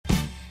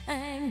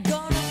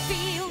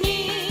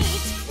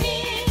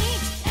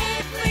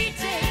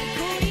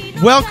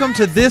Welcome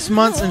to this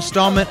month's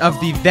installment of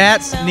the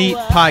That's Neat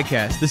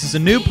podcast. This is a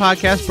new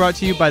podcast brought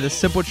to you by the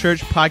Simple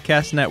Church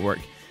Podcast Network.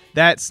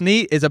 That's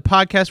Neat is a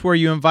podcast where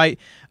you invite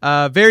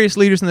various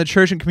leaders in the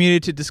church and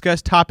community to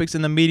discuss topics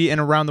in the media and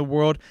around the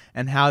world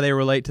and how they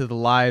relate to the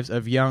lives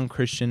of young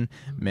Christian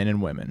men and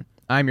women.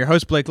 I'm your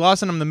host, Blake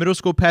Lawson. I'm the middle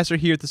school pastor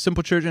here at the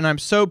Simple Church, and I'm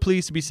so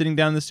pleased to be sitting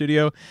down in the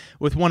studio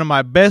with one of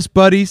my best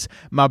buddies,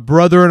 my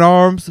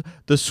brother-in-arms,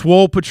 the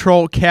Swole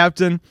Patrol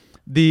captain,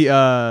 the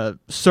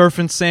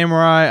surfing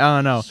samurai. I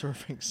don't know.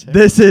 Surfing samurai.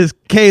 This is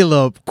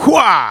Caleb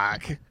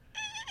Kwok.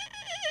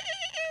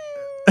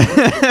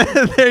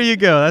 There you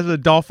go. That's a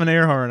dolphin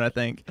air horn, I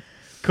think.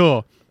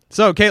 Cool.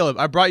 So, Caleb,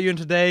 I brought you in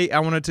today. I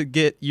wanted to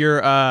get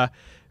your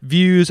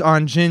views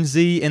on Gen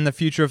Z and the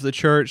future of the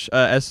church,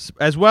 as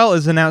well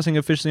as announcing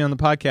officially on the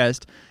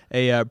podcast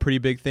a pretty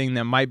big thing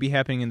that might be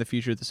happening in the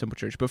future at the Simple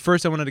Church. But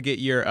first, I wanted to get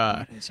your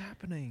what is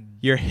happening?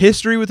 Your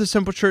history with the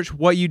Simple Church,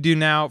 what you do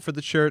now for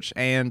the church,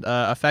 and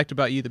a fact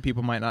about you that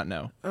people might not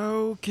know.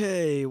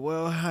 Okay,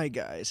 well, hi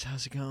guys,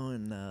 how's it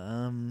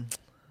going?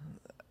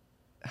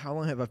 How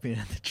long have I been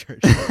at the church?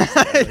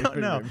 I don't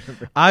know.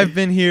 I've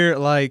been here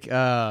like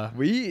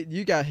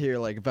you got here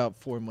like about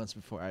 4 months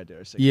before I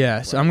did.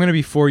 Yeah, so I'm gonna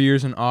be 4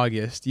 years in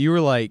August. You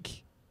were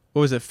like, what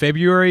was it,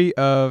 February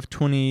of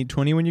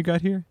 2020 when you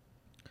got here?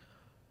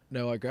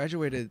 No, I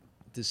graduated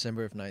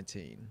December of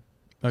 19.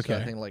 Okay. So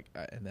I think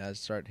and I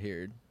started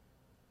here,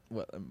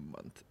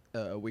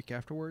 a week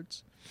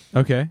afterwards.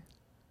 Okay.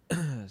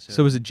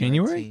 So was it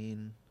January?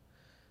 19,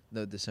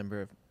 no,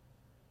 December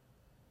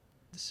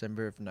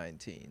of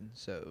 19.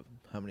 So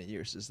how many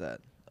years is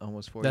that?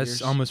 Almost 4 years?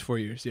 That's almost 4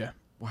 years, yeah.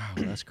 Wow,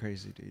 that's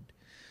crazy, dude.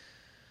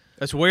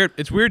 That's weird.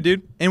 It's weird,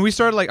 dude. And we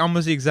started like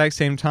almost the exact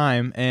same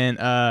time. And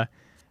I'll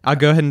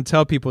go ahead and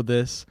tell people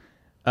this.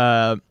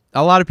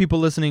 A lot of people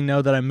listening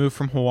know that I moved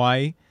from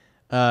Hawaii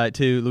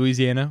to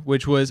Louisiana,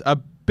 which was a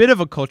bit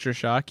of a culture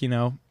shock. You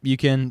know, you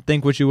can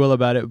think what you will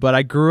about it, but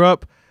I grew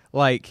up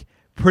like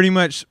pretty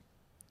much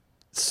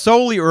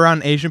solely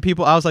around Asian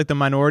people. I was like the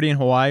minority in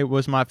Hawaii.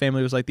 My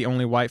family was like the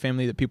only white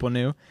family that people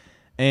knew.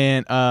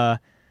 And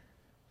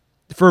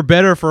for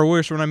better or for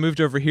worse, when I moved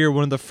over here,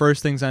 one of the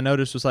first things I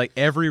noticed was like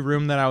every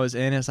room that I was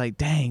in, it's like,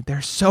 dang,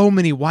 there's so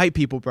many white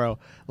people, bro.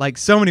 Like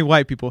so many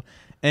white people.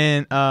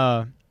 And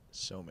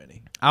so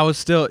many. I was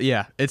still,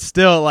 it's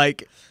still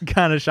like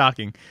kind of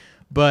shocking.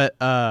 But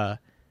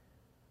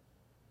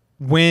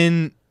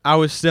when I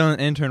was still an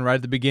intern right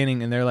at the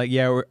beginning and they're like,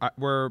 yeah,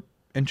 we're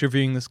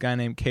interviewing this guy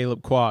named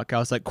Caleb Kwok. I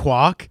was like,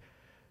 Kwok?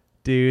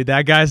 Dude,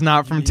 that guy's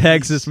not from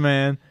Texas,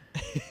 man.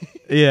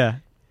 Yeah.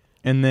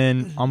 And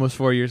then almost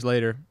 4 years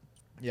later,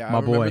 I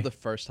remember the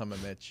first time I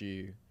met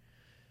you,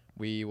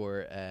 we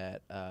were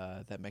at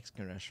that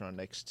Mexican restaurant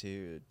next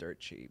to Dirt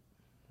Cheap.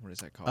 What is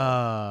that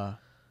called?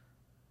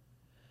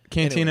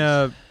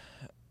 Cantina,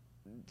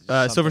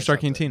 Silver Star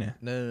Cantina.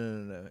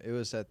 No. It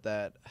was at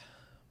the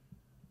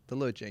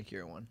little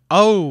jankier one.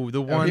 Oh,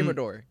 the one.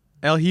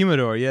 El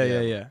Jimador.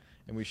 Yeah.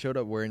 And we showed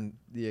up wearing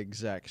the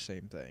exact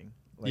same thing.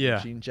 Like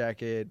a jean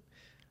jacket,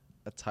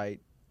 a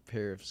tight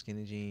pair of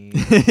skinny jeans,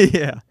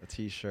 yeah, a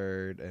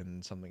t-shirt,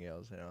 and something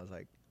else. And I was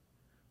like,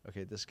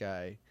 okay, this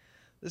guy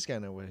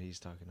knows what he's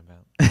talking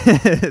about.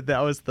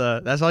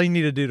 That's all you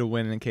need to do to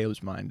win in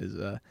Caleb's mind is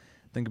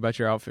think about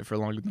your outfit for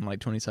longer than like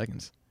 20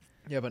 seconds.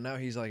 Yeah, but now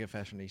he's like a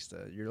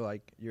fashionista. You're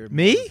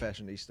me? More of a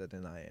fashionista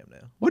than I am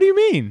now. What do you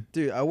mean?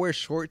 Dude, I wear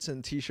shorts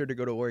and t-shirt to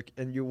go to work,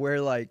 and you wear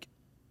like,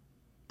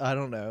 I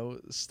don't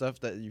know, stuff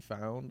that you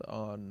found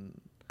on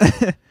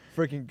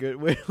freaking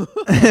Goodwill.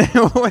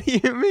 What do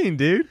you mean,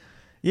 dude?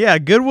 Yeah,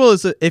 Goodwill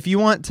is if you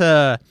want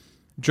to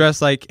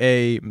dress like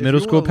a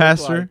middle school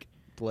pastor. Like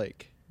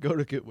Blake, go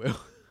to Goodwill.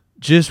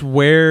 Just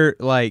wear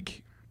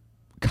like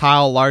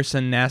Kyle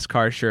Larson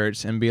NASCAR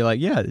shirts and be like,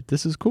 yeah,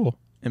 this is cool.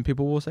 And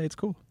people will say it's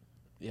cool.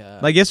 Yeah.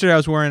 Like yesterday I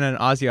was wearing an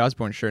Ozzy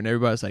Osbourne shirt and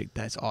everybody was like,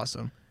 that's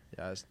awesome.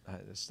 Yeah, I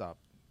stopped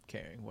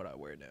caring what I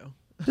wear now.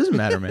 It doesn't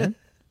matter, man.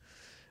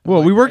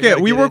 Well, we work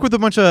with a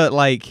bunch of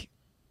like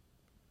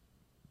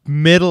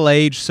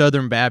middle-aged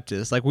Southern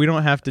Baptists. Like we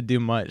don't have to do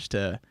much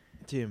to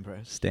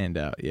impress, stand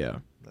out. Yeah,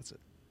 that's it.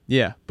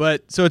 Yeah,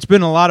 but so it's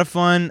been a lot of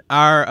fun.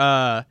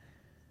 I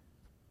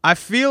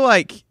feel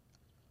like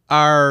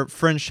our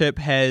friendship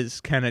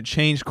has kind of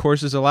changed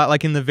courses a lot.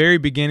 Like in the very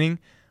beginning,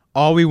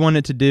 all we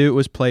wanted to do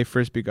was play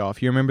Frisbee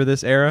golf. You remember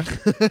this era?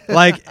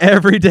 Like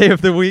every day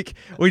of the week,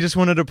 we just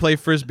wanted to play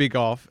Frisbee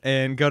golf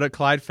and go to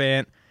Clyde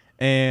Fant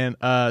and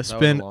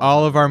spend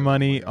all of our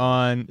money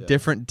on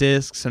different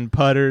discs and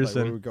putters.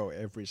 Like and we would go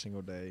every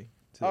single day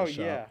to the shop.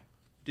 Yeah.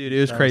 Dude,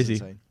 it was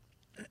crazy.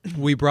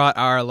 We brought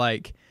our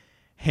like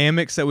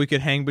hammocks that we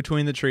could hang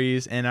between the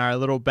trees and our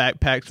little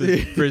backpacks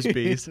with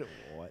Frisbees.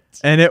 What?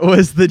 And it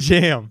was the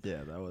jam.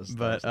 Yeah, that was.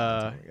 But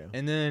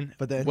and then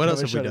then what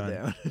else have we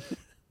done?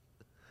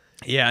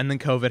 Yeah, and then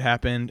COVID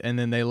happened, and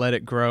then they let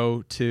it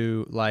grow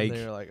to like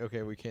they were like,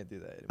 okay, we can't do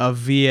that anymore. A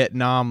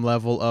Vietnam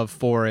level of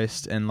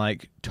forest and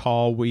like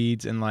tall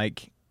weeds and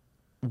like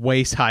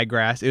waist high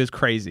grass. It was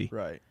crazy.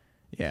 Right.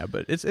 Yeah,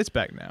 but it's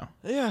back now.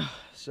 Yeah.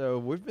 So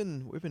we've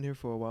been here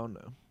for a while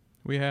now.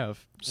 We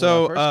have.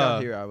 So when I first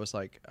got here, I was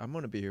like, I'm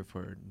gonna be here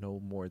for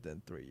no more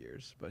than 3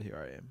 years. But here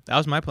I am. That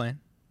was my plan.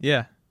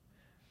 Yeah.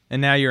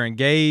 And now you're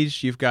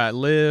engaged. You've got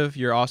Liv,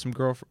 your awesome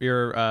girlfriend,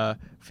 your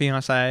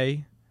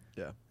fiance.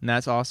 Yeah. And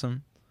that's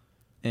awesome.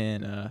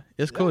 And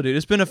it's cool, dude.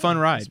 It's been a fun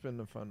ride. It's been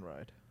a fun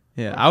ride.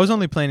 Yeah, I was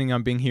only planning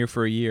on being here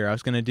for a year. I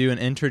was going to do an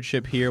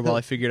internship here while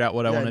I figured out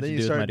what I wanted to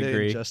do with my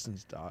degree.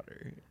 Justin's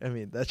daughter. I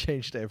mean, that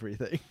changed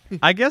everything.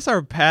 I guess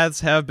our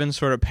paths have been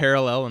sort of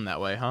parallel in that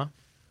way, huh?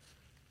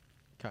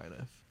 Kind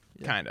of.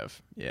 Yeah. Kind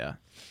of, yeah.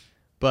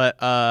 But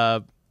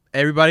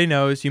everybody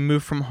knows you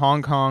moved from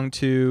Hong Kong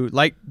to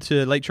Lake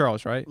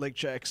Charles, right? Lake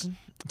Jackson.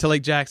 To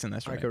Lake Jackson,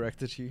 that's right. I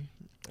corrected you.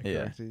 I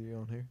corrected you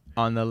on here.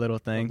 On the little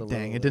thing.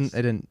 Dang, it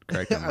didn't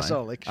correct on mine. I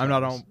saw Lake Charles. I'm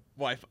not on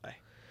Wi-Fi.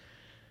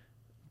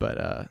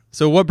 But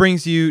so what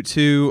brings you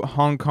to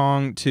Hong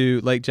Kong,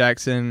 to Lake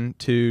Jackson,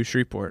 to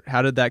Shreveport?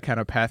 How did that kind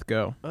of path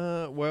go?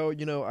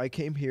 Well, I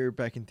came here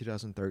back in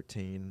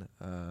 2013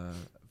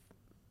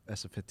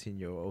 as a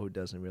 15-year-old who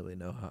doesn't really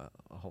know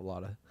a whole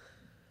lot of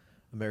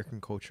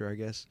American culture, I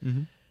guess.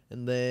 Mm-hmm.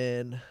 And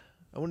then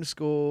I went to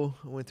school.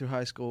 I went through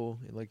high school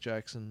in Lake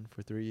Jackson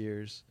for 3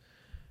 years.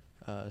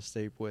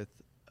 Stayed with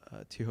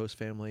two host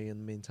family in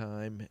the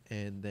meantime,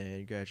 and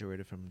then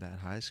graduated from that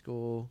high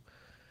school.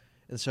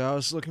 And so I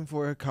was looking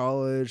for a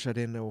college. I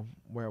didn't know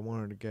where I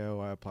wanted to go.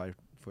 I applied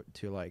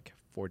to like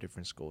 4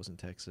 different schools in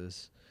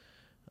Texas.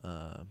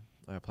 I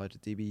applied to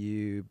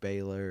DBU,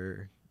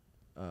 Baylor,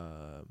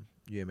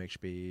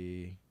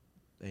 UMHB,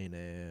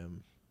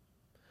 A&M.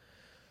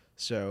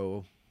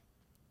 So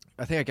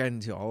I think I got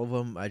into all of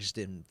them. I just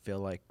didn't feel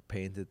like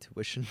paying the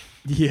tuition.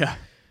 Yeah.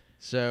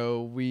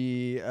 So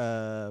we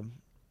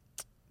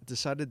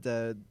decided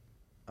that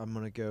I'm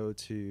going to go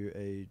to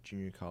a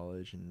junior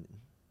college in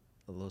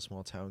a little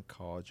small town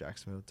called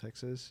Jacksonville,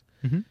 Texas,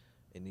 mm-hmm.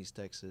 in East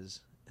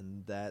Texas.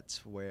 And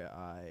that's where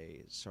I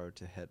started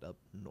to head up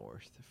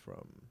north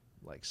from,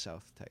 like,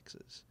 South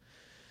Texas.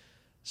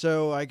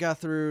 So I got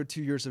through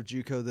 2 years of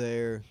JUCO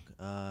there,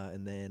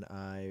 and then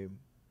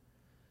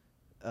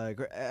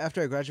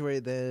after I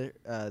graduated there,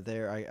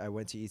 I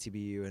went to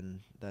ETBU,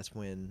 and that's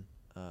when,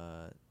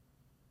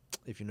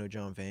 if you know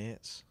John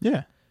Vance.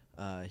 Yeah.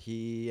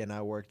 He and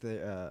I worked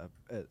there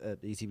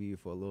at ETBU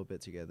for a little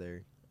bit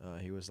together.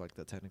 He was like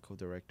the technical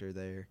director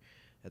there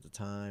at the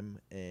time,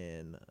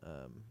 and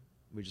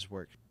we just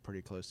worked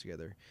pretty close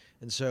together.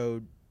 And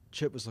so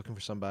Chip was looking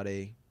for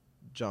somebody.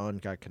 John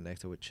got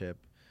connected with Chip,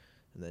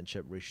 and then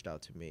Chip reached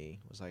out to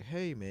me. Was like,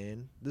 "Hey,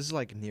 man, this is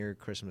like near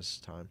Christmas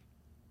time."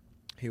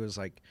 He was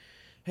like,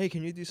 "Hey,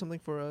 can you do something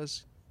for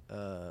us,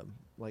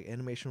 like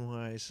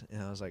animation-wise?"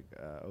 And I was like,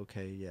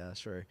 "Okay, yeah,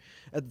 sure."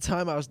 At the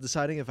time, I was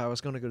deciding if I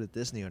was going to go to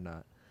Disney or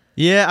not.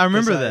 Yeah, I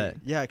remember that.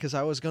 Yeah, because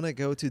I was going to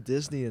go to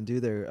Disney and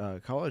do their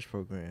college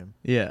program.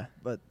 Yeah.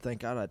 But thank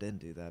God I didn't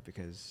do that,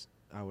 because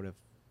I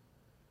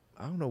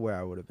don't know where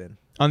I would have been.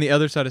 On the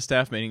other side of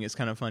staff meeting, it's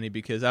kind of funny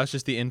because I was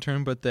just the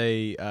intern, but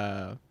they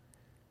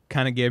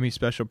kind of gave me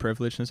special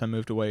privilege since I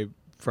moved away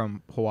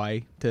from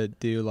Hawaii to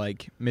do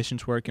like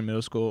missions work in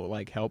middle school,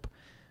 like help.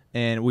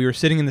 And we were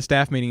sitting in the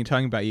staff meeting and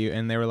talking about you,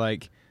 and they were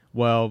like,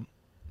 well,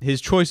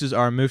 his choices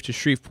are move to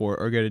Shreveport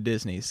or go to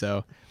Disney,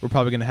 so we're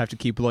probably going to have to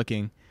keep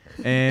looking.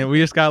 And we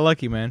just got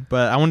lucky, man.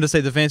 But I wanted to say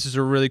the Vances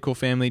are a really cool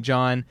family.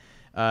 John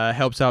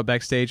helps out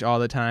backstage all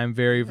the time,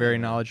 very, very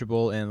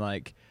knowledgeable in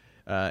like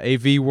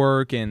AV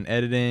work and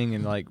editing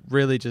and like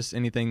really just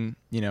anything,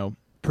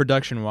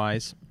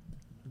 production-wise.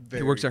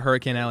 He works at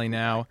Hurricane Alley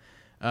now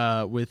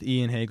with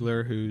Ian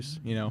Hagler, who's,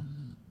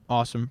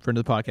 awesome, friend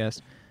of the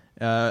podcast.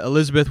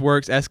 Elizabeth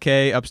works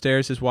SK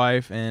upstairs, his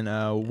wife, and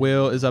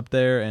Will is up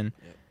there, and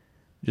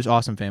just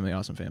awesome family.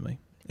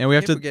 And we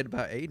have to forget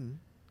about Aiden.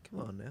 Come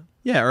on now.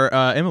 Yeah, or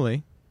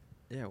Emily.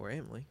 Yeah, we're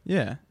Emily.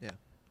 Yeah. Yeah.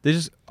 They're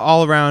just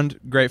all around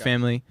great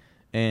family,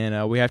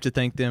 and we have to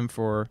thank them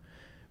for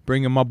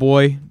bringing my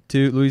boy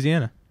to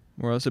Louisiana,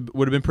 or else it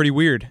would have been pretty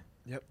weird.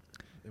 Yep,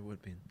 it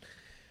would be.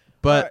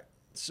 But right,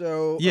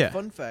 so yeah. A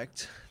fun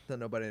fact that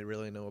nobody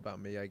really know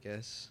about me, I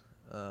guess.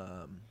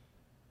 Can't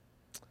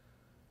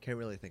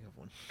really think of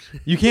one.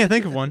 You can't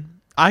think of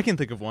one. I can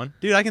think of one,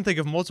 dude. I can think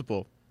of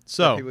multiple.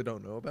 So that people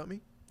don't know about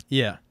me.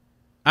 Yeah,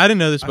 I didn't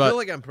know this. I but feel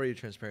like I'm pretty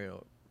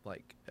transparent,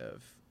 like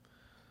of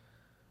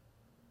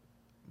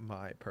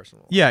my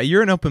personal. Yeah,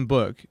 you're an open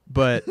book,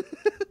 but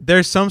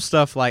there's some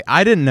stuff like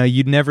I didn't know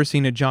you'd never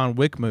seen a John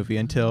Wick movie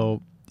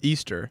until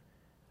Easter,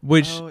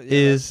 which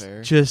is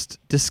just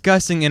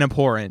disgusting and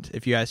abhorrent,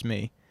 if you ask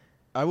me.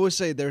 I would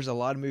say there's a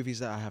lot of movies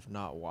that I have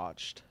not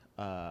watched,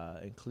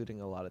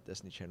 including a lot of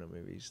Disney Channel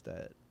movies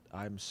that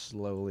I'm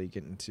slowly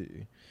getting to.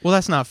 Well,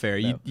 that's not fair.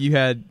 No. You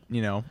had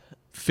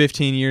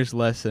 15 years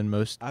less than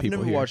most people. I've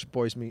never here. watched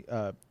Boy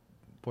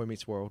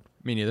Meets World.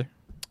 Me neither.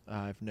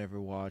 I've never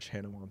watched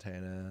Hannah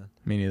Montana.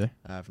 Me neither.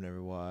 I've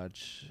never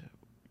watched,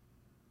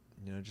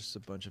 just a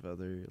bunch of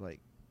other like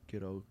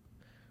good old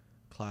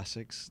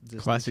classics.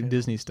 Classic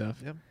Disney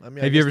stuff. Yep. I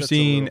mean, have you ever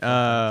seen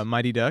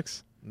Mighty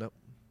Ducks? Nope.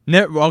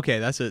 Never. Okay,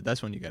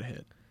 that's one you gotta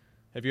hit.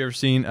 Have you ever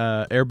seen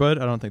Air Bud?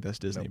 I don't think that's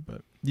Disney,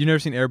 but you never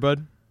seen Air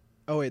Bud?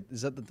 Oh wait,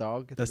 is that the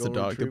dog? That's the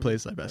golden dog that retriever?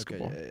 plays like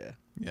basketball. Okay, yeah.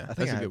 Yeah, I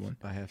think that's a good one.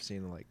 I have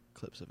seen like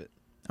clips of it.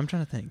 I'm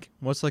trying to think.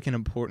 What's like an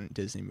important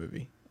Disney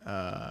movie?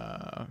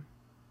 I've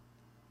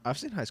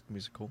seen High School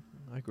Musical.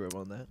 I grew up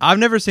on that. I've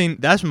never seen.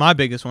 That's my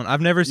biggest one.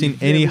 I've never seen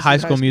You've any never High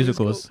seen School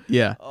Musicals.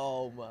 Yeah.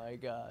 Oh my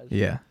gosh.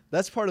 Yeah.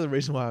 That's part of the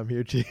reason why I'm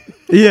here too.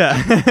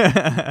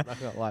 Yeah. Not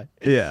gonna lie.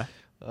 Yeah.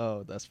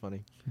 Oh, that's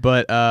funny.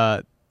 But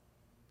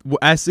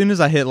as soon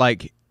as I hit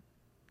like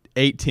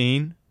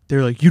 18,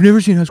 they're like, "You've never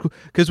seen High School?"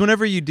 Because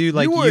whenever you do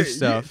like youth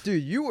stuff,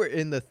 dude, you were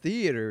in the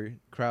theater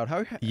crowd.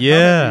 How have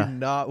yeah, you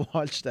not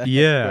watched that?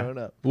 yeah. Growing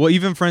up? Well,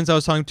 even friends I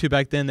was talking to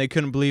back then, they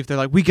couldn't believe. They're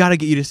like, "We got to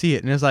get you to see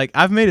it," and it's like,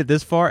 I've made it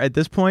this far. At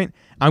this point,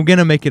 I'm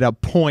gonna make it a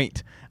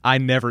point I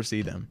never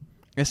see them.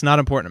 It's not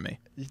important to me.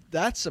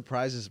 That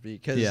surprises me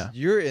because Yeah.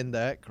 you're in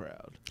that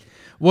crowd.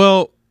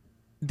 Well,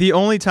 the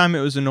only time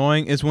it was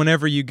annoying is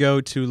whenever you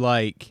go to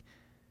like,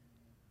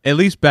 at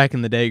least back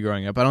in the day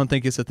growing up. I don't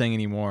think it's a thing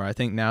anymore. I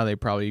think now they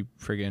probably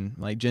friggin'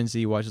 like Gen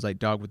Z watches like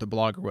Dog with the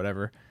Blog or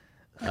whatever,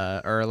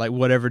 or like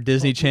whatever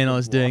Disney Channel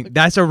is doing.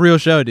 That's a real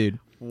show, dude.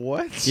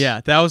 What?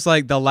 Yeah, that was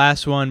like the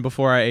last one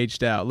before I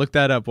aged out. Look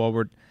that up while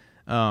we're.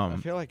 I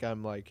feel like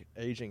I'm like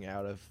aging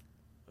out of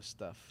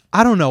stuff.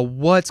 I don't know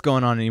what's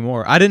going on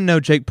anymore. I didn't know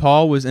Jake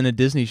Paul was in a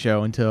Disney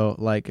show until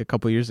like a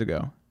couple years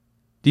ago.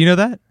 Do you know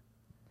that?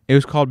 It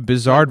was called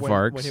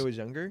Bizarrevarks. When he was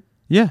younger?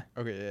 Yeah.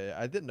 Okay, yeah,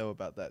 I didn't know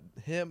about that.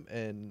 Him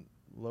and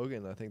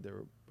Logan, I think they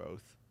were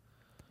both.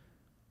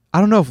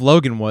 I don't know if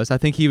Logan was. I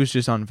think he was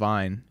just on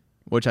Vine,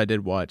 which I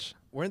did watch.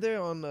 Weren't they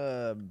on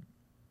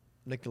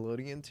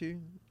Nickelodeon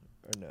too?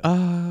 Or no?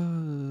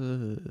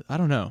 I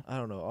don't know. I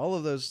don't know. All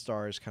of those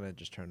stars kind of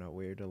just turned out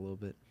weird a little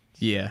bit.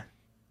 Yeah.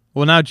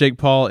 Well, now Jake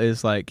Paul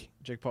is like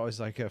Jake Paul is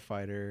like a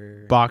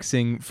fighter.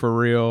 boxing for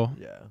real,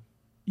 Yeah.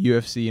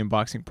 UFC and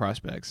boxing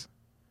prospects,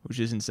 which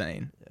is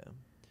insane. Yeah.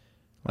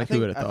 Like who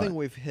would have I thought? think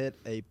we've hit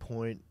a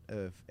point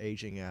of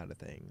aging out of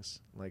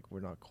things. Like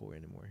we're not cool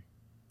anymore.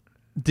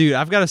 Dude,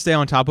 I've got to stay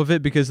on top of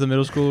it because the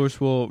middle schoolers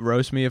will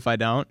roast me if I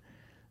don't.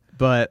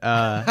 But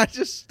I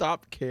just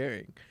stopped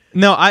caring.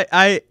 no,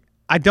 I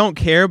don't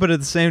care, but at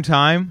the same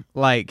time,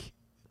 like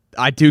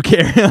I do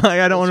care. Like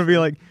I don't want to be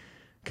like,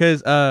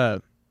 because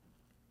I'm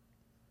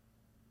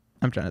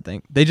trying to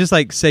think. They just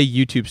like say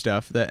YouTube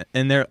stuff that,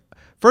 and they're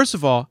first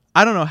of all,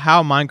 I don't know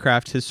how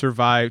Minecraft has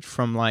survived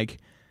from like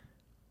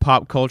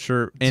pop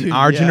culture in Dude,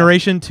 our yeah.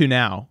 generation to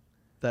now.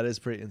 That is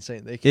pretty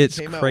insane. It's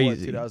came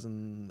crazy. Out,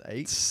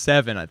 2008?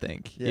 7, I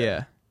think. Yeah.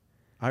 Yeah.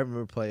 I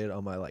remember playing it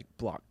on my like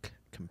block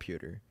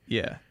computer.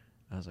 Yeah.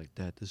 I was like,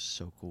 Dad, this is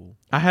so cool.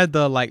 I had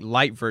the like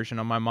light version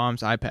on my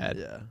mom's iPad.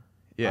 Yeah.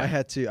 Yeah. I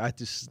had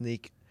to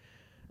sneak.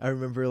 I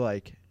remember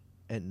like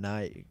at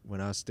night when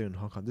I was still in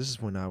Hong Kong. This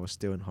is when I was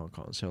still in Hong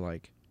Kong. So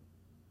like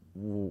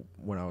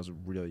when I was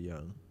real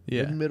young.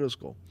 Yeah. In middle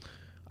school.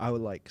 I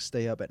would like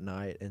stay up at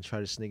night and try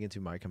to sneak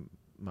into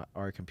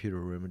our computer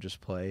room and just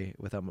play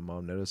without my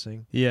mom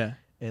noticing. Yeah.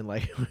 And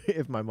like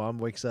if my mom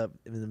wakes up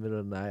in the middle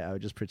of the night, I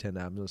would just pretend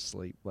I'm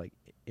asleep like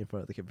in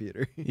front of the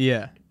computer.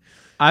 Yeah.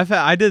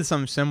 I did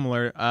something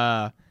similar.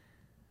 I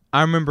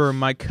remember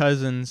my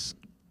cousins,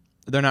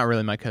 they're not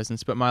really my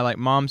cousins, but my like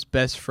mom's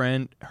best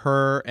friend,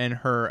 her and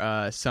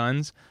her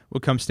sons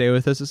would come stay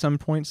with us at some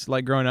points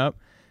like growing up.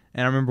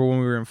 And I remember when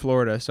we were in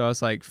Florida, so I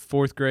was like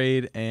 4th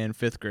grade and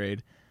 5th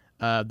grade.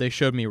 They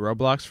showed me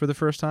Roblox for the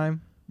first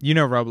time. You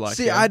know Roblox.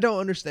 See, yeah? I don't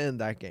understand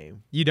that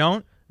game. You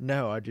don't?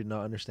 No, I do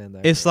not understand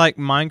that. It's game. like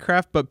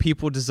Minecraft, but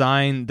people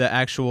design the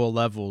actual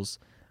levels.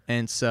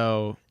 And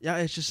so... Yeah,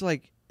 it's just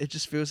like... It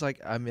just feels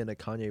like I'm in a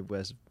Kanye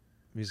West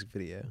music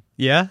video.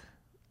 Yeah?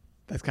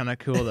 That's kind of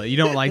cool, though. You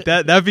don't like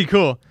that? That'd be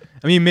cool.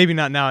 I mean, maybe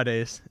not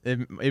nowadays.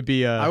 It'd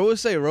be... I will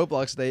say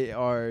Roblox, they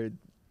are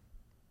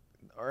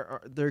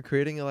they're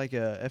creating like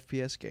a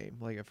FPS game,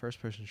 like a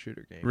first-person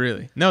shooter game.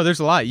 Really? No,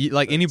 there's a lot.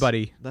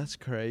 Anybody... That's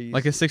crazy.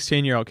 Like a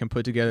 16-year-old can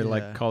put together Yeah.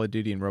 like Call of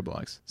Duty and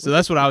Roblox. So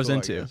that's what I was Cool,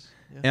 into. guess.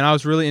 Yeah. And I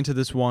was really into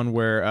this one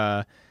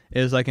where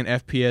it was like an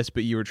FPS,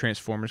 but you were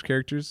Transformers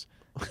characters.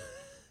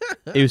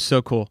 It was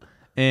so cool.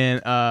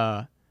 And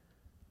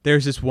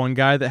there's this one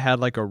guy that had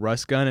like a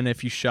rust gun, and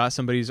if you shot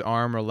somebody's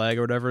arm or leg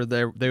or whatever,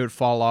 they would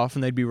fall off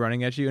and they'd be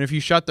running at you. And if you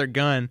shot their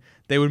gun,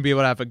 they wouldn't be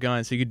able to have a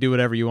gun, so you could do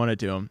whatever you wanted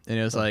to them. And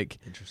it was like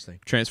Interesting.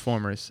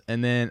 Transformers.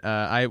 And then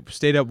I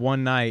stayed up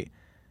one night,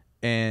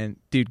 and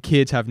dude,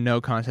 kids have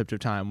no concept of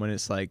time when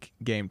it's like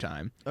game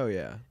time. Oh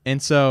yeah.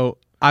 And so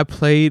I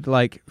played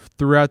like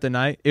throughout the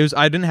night.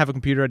 I didn't have a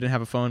computer, I didn't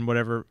have a phone,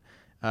 whatever.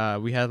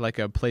 We had like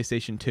a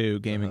PlayStation 2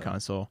 gaming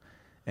console.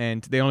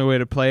 And the only way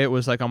to play it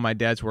was like on my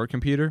dad's work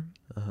computer.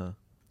 Uh-huh.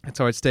 And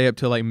so I'd stay up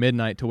till like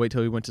midnight to wait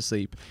till he went to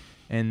sleep.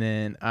 And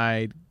then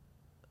I'd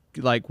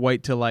like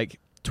wait till like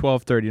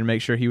 12:30 to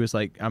make sure he was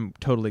like, I'm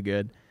totally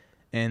good.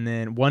 And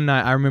then one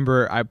night I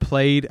remember I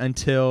played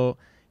until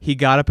he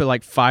got up at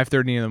like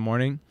 5:30 in the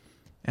morning.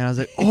 And I was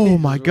like, oh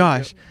my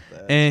gosh.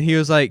 And he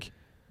was like,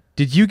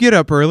 did you get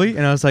up early?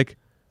 And I was like,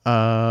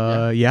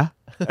 yeah.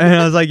 And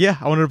I was like, yeah,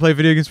 I wanted to play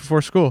video games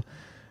before school.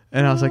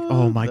 And I was like,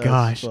 oh my That's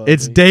gosh, funny.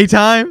 it's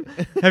daytime?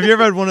 Have you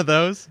ever had one of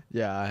those?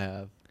 Yeah, I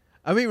have.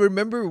 I mean,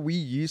 remember we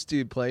used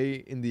to play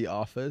in the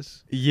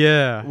office?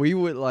 Yeah. We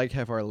would like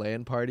have our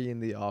LAN party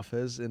in the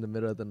office in the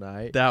middle of the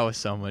night. That was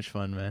so much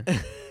fun, man.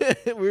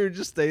 We would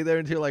just stay there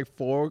until like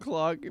 4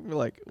 o'clock. And be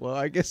like, well,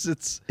 I guess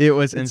it's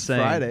insane.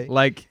 Friday.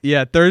 Like,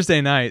 yeah,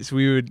 Thursday nights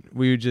we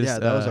would just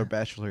that was our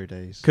bachelor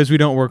days. because we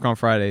don't work on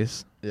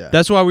Fridays. Yeah,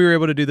 That's why we were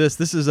able to do this.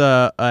 This is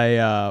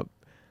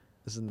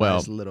this is a well,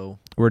 nice little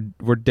we're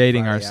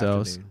dating Friday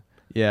ourselves. afternoon.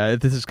 Yeah,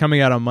 this is coming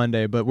out on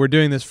Monday, but we're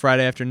doing this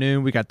Friday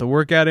afternoon. We got the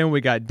workout in.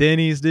 We got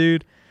Denny's,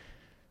 dude.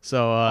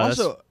 So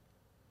Also,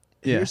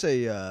 yeah. here's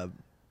a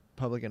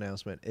public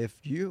announcement. If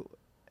you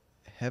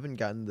haven't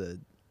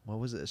gotten what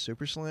was it, a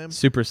Super Slam?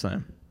 Super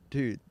Slam.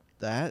 Dude,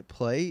 that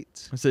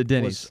plate What's it,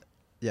 Denny's?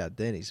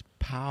 Denny's.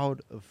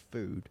 Pound of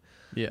food.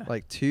 Yeah.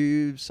 Like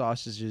 2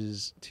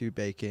 sausages, 2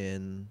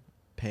 bacon,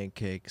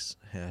 pancakes,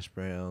 hash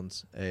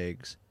browns,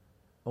 eggs.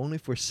 Only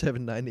for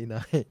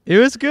 $7.99. It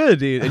was good,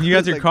 dude. And you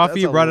got your Like, coffee.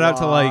 that's You a brought it out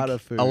to lot like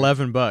of food.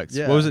 $11.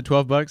 Yeah. What was it?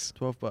 $12?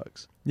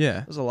 $12. Yeah.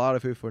 That's a lot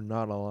of food for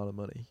not a lot of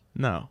money.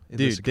 No, In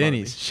this dude. economy.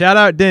 Denny's. Shout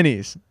out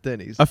Denny's.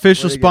 Denny's.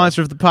 Official Way to go.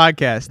 sponsor of the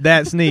podcast.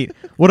 That's neat.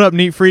 What up,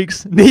 neat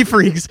freaks? Neat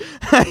freaks.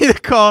 I need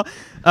to call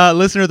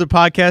listener of the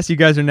podcast. You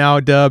guys are now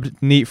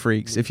dubbed neat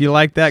freaks. If you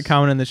like that,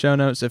 comment in the show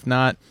notes. If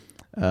not,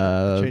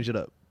 Change it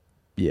up.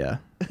 yeah,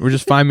 or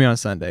just find me on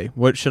Sunday.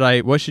 What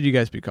should you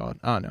guys be called?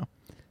 I don't know.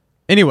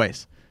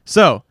 Anyways,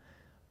 so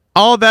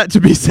all that to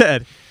be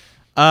said,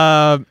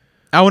 I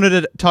wanted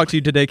to talk to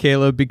you today,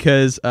 Caleb,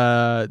 because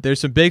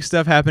there's some big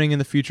stuff happening in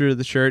the future of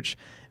the church,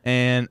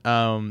 and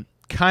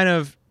kind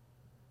of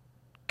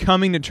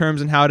coming to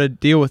terms on how to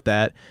deal with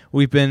that.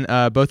 We've been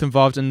both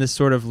involved in this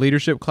sort of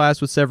leadership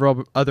class with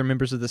several other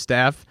members of the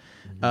staff.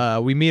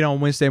 We meet on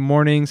Wednesday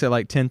mornings at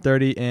like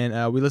 10:30,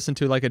 and we listen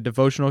to like a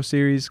devotional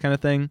series kind of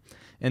thing,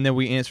 and then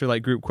we answer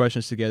like group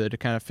questions together to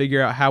kind of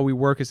figure out how we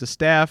work as a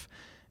staff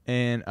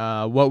and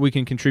what we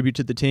can contribute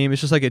to the team.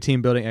 It's just like a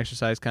team building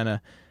exercise kind of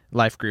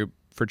life group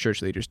for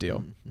church leaders deal.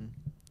 Mm-hmm.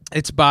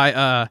 It's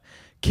by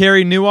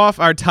Carrie Newhoff,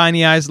 our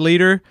Tiny Eyes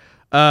leader.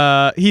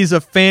 He's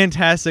a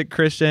fantastic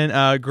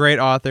Christian, great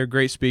author,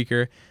 great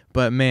speaker.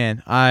 But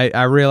man,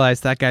 I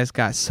realized that guy's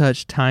got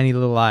such tiny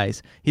little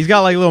eyes. He's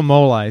got like little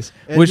mole eyes.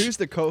 And Which who's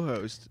the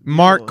co-host?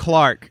 Mark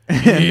Clark.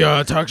 He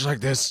talks like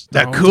this.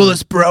 The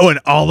coolest bro in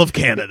all of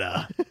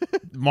Canada.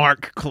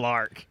 Mark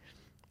Clark.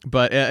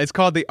 But it's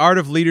called the Art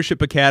of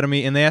Leadership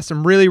Academy, and they ask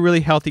some really,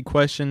 really healthy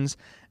questions,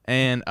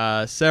 and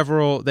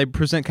they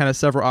present kind of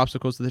several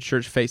obstacles that the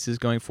church faces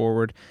going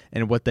forward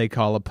in what they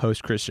call a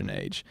post-Christian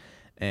age.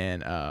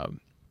 And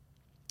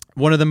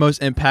one of the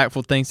most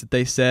impactful things that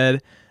they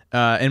said,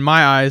 in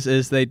my eyes,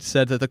 is they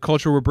said that the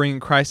culture we're bringing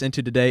Christ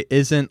into today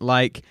isn't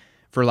like,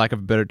 for lack of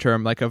a better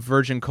term, like a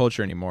virgin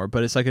culture anymore,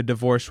 but it's like a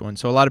divorced one.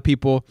 So a lot of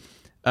people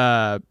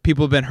have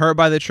been hurt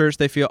by the church.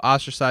 They feel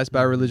ostracized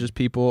by religious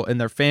people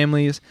and their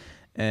families.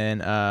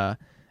 And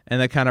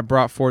that kind of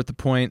brought forth the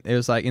point. It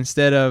was like,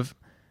 instead of,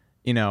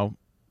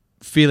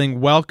 feeling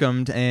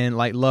welcomed and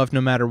like loved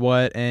no matter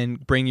what,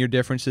 and bring your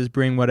differences,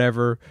 bring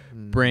whatever,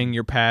 bring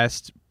your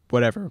past,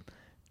 whatever,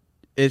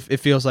 it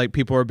feels like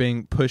people are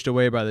being pushed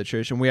away by the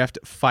church, and we have to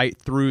fight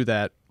through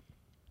that.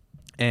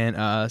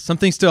 And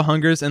something still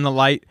hungers in the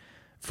light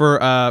for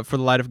the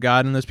light of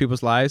God in those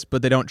people's lives,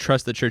 but they don't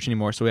trust the church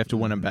anymore, so we have to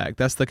win them back.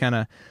 That's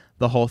the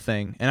whole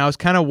thing. And I was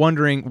kind of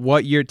wondering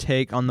what your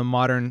take on the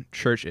modern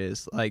church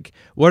is. Like,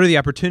 what are the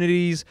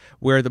opportunities,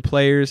 where are the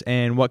players,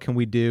 and what can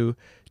we do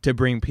to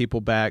bring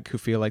people back who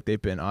feel like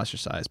they've been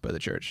ostracized by the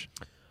church?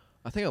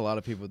 I think a lot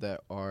of people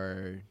that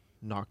are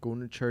not going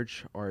to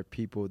church are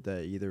people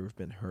that either have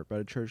been hurt by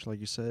the church,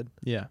 like you said,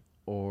 Yeah.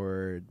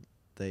 or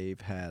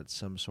they've had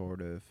some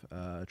sort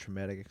of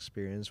traumatic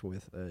experience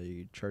with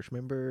a church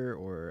member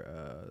or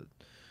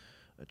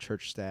a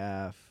church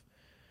staff.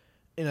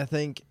 And I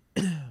think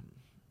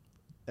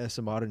as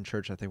a modern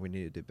church, I think we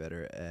need to do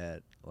better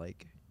at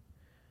like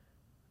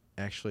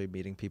actually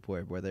meeting people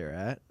where they're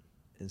at,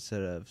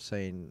 instead of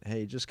saying,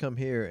 hey, just come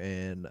here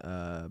and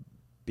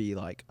be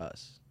like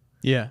us.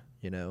 Yeah.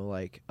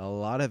 Like a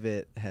lot of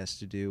it has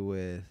to do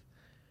with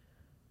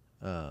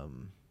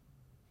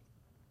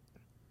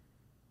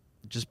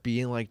just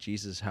being like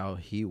Jesus, how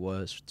he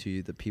was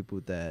to the people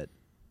that,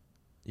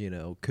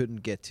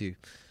 couldn't get to,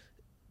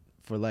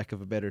 for lack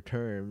of a better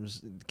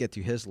terms, get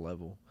to his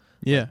level.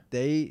 Yeah.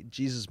 Like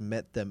Jesus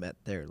met them at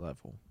their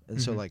level.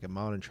 And so Mhm. like a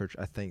modern church,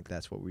 I think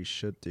that's what we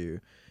should do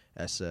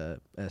as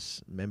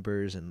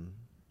members and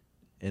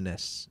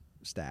as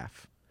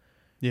staff.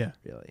 Yeah.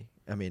 Really.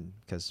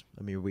 Because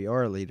we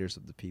are leaders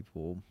of the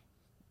people,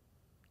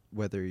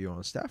 whether you're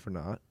on staff or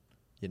not.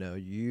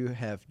 You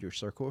have your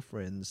circle of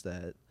friends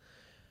that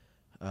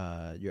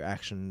your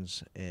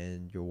actions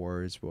and your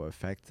words will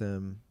affect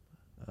them.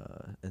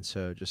 And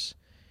so just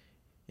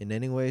in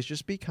any ways,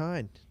 just be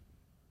kind.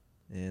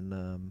 And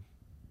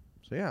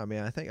so yeah,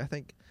 I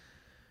think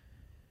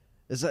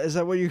is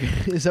that what you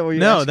is that what you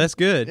No, asking? that's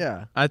good.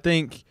 Yeah. I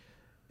think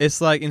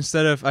it's like,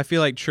 I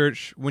feel like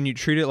church, when you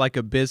treat it like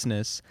a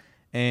business,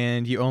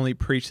 and you only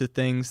preach the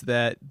things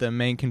that the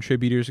main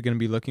contributors are going to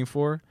be looking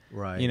for.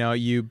 Right. You know,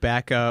 you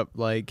back up,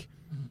 like,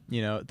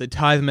 you know, the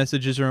tithe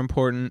messages are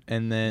important,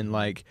 and then,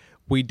 like,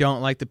 we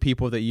don't like the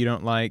people that you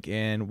don't like,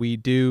 and we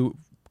do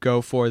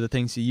go for the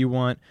things that you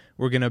want.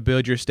 We're going to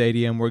build your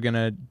stadium. We're going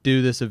to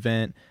do this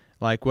event.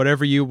 Like,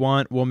 whatever you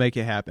want, we'll make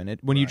it happen.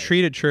 When you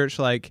treat a church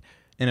like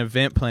an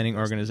event planning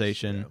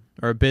organization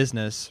or a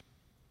business,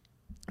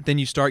 then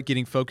you start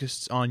getting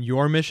focused on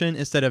your mission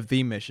instead of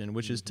the mission,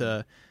 which is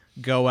to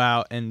go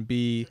out and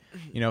be,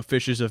 you know,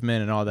 fishers of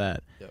men and all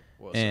that. Yep.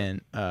 Well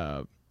and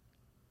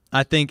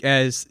I think,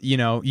 as you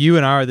know, you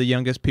and I are the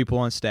youngest people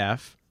on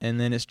staff, and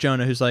then it's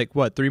Jonah, who's like,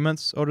 what, 3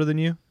 months older than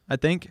you, I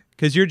think?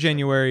 Because you're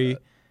January,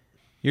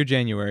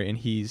 and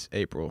he's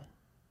April.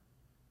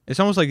 It's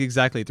almost like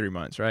exactly 3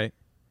 months, right?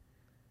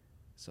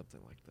 Something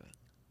like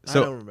that.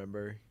 So I don't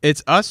remember.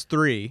 It's us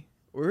three.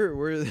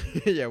 We're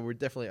yeah, we're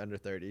definitely under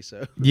 30.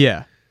 So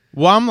Yeah.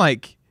 Well, I'm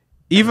like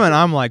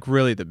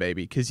really the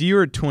baby, because you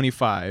were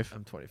 25.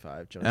 I'm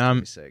 25. John's And I'm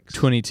 26.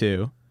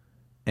 22.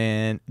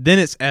 And then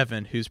it's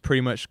Evan, who's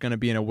pretty much going to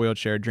be in a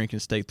wheelchair drinking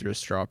steak through a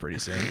straw pretty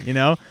soon, you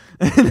know?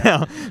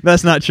 No,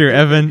 that's not true.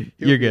 Evan,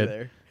 He'll you're be good.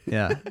 there.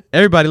 Yeah.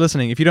 Everybody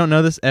listening, if you don't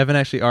know this, Evan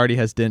actually already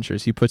has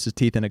dentures. He puts his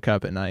teeth in a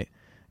cup at night.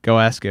 Go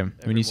ask him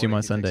when Every you see him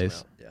on morning he takes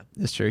Sundays. them out.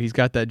 It's true. He's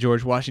got that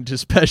George Washington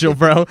special,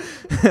 bro.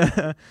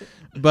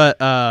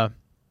 But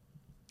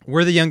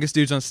we're the youngest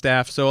dudes on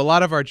staff, so a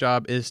lot of our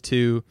job is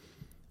to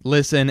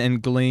listen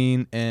and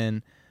glean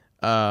and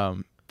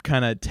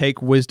kind of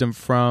take wisdom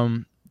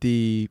from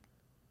the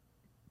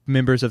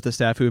members of the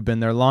staff who have been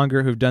there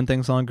longer, who've done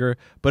things longer.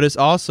 But it's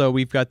also,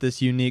 we've got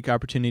this unique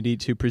opportunity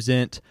to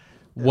present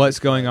what's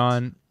going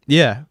on,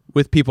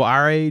 with people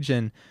our age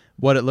and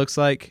what it looks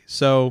like.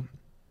 So,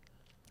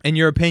 in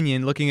your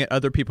opinion, looking at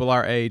other people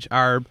our age,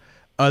 our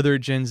other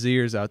Gen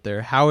Zers out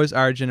there, how is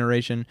our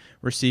generation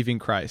receiving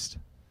Christ?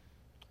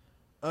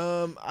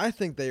 I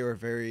think they were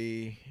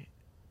very.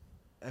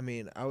 I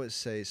mean, I would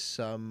say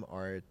some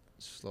are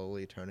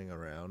slowly turning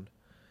around.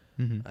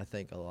 Mm-hmm. I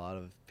think a lot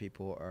of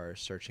people are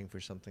searching for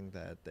something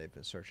that they've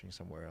been searching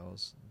somewhere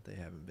else. They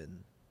haven't been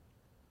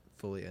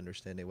fully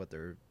understanding what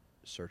they're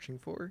searching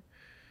for.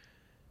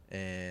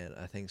 And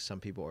I think some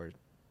people are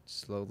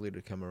slowly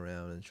to come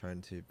around and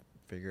trying to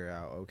figure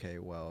out, okay,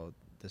 well,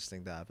 this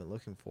thing that I've been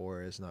looking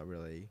for is not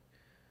really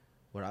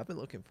what I've been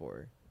looking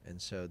for.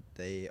 And so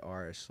they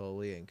are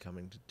slowly and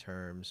coming to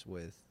terms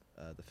with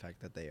the fact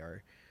that they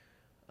are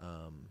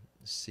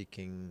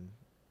seeking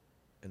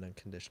an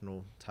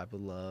unconditional type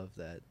of love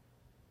that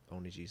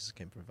only Jesus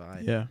can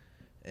provide. Yeah.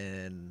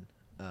 And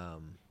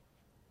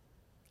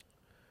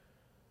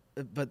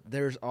but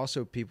there's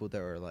also people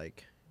that are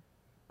like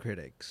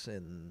critics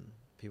and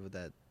people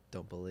that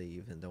don't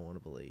believe and don't want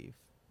to believe.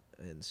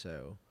 And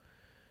so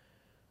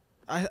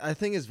I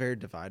think it's very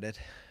divided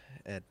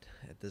at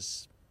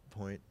this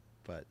point,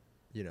 but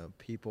you know,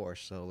 people are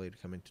slowly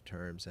coming to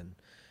terms. And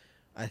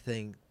I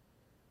think,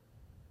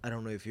 I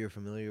don't know if you're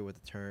familiar with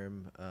the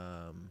term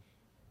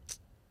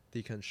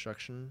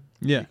deconstruction.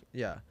 Yeah.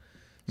 Yeah.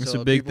 It's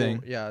So a big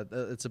people- thing. Yeah,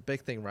 it's a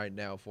big thing right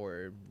now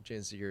for Gen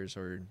Zers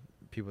or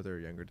people that are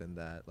younger than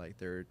that. Like,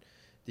 they're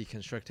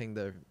deconstructing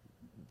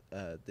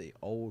the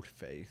old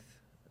faith,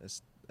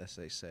 as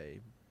they say,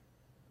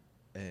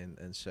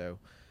 and so,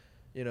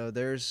 you know,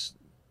 there's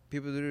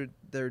people that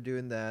are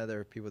doing that. There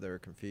are people that are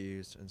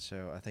confused, and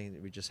so I think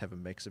we just have a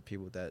mix of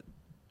people that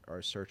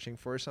are searching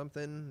for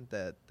something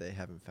that they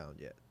haven't found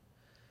yet.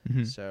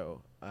 Mm-hmm.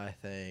 So I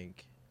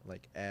think,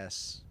 like,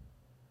 as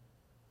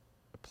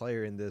a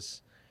player in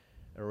this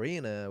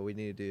arena, we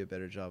need to do a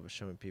better job of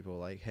showing people,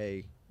 like,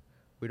 hey,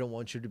 we don't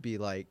want you to be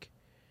like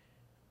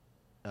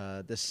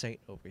this saint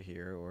over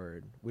here,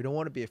 or we don't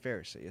want to be a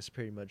Pharisee. It's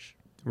pretty much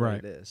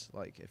Right. what it is.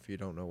 Like, if you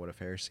don't know what a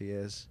Pharisee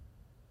is,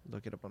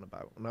 look it up on the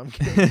Bible. No, I'm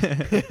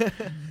kidding.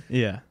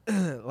 Yeah.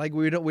 Like,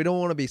 we don't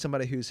want to be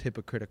somebody who's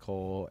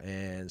hypocritical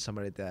and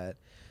somebody that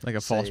Like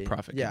a false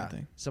prophet yeah, kind of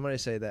thing. somebody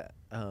say that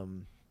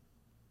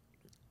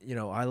you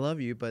know, I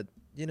love you, but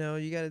you know,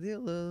 you got to do a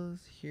little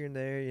here and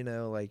there, you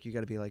know, like, you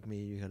got to be like me,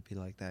 you got to be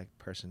like that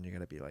person, you got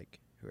to be like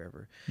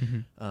whoever.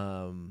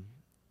 Mm-hmm.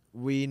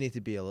 We need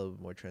to be a little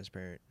bit more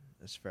transparent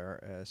as far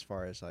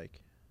as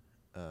like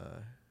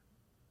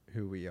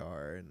who we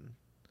are, and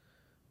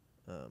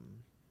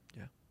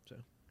yeah, so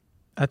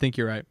I think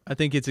you're right. I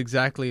think it's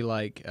exactly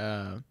like,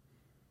 I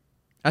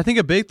think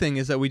a big thing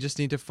is that we just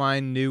need to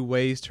find new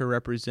ways to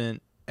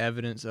represent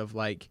evidence of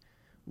like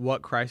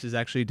what Christ has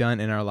actually done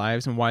in our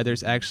lives, and why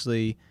there's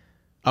actually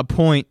a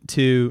point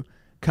to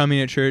coming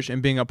to church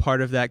and being a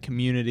part of that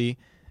community,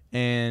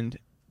 and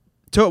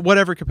to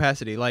whatever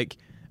capacity. Like,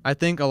 I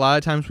think a lot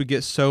of times we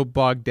get so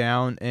bogged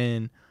down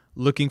in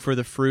looking for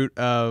the fruit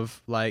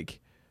of, like,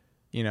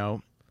 you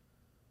know,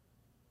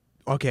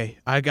 okay,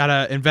 I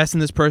gotta invest in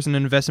this person,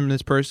 and if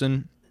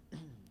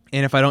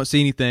I don't see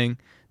anything,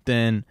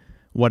 then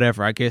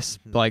whatever. I guess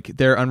like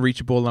they're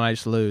unreachable and I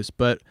just lose.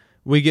 But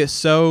we get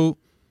so,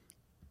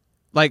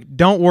 like,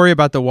 don't worry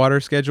about the water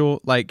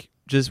schedule. Like,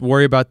 just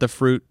worry about the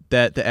fruit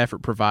that the effort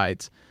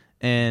provides.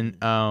 And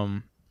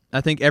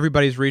I think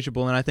everybody's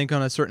reachable, and I think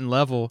on a certain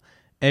level,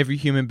 every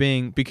human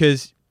being,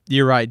 because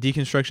you're right,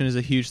 deconstruction is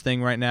a huge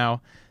thing right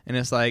now, and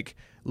it's like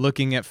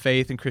looking at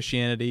faith and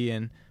Christianity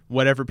and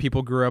whatever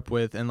people grew up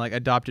with and like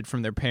adopted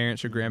from their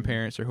parents or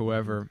grandparents or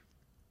whoever,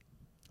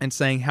 and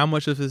saying how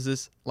much of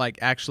this like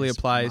actually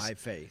applies my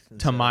faith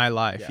to my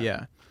life,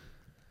 yeah.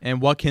 And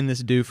what can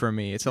this do for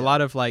me? It's a lot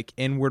of like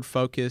inward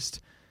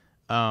focused.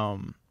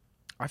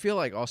 I feel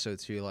like also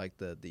too, like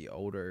the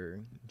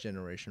older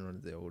generation or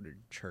the older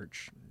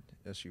church,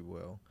 as you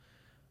will,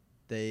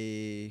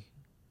 it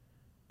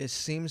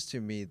seems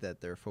to me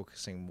that they're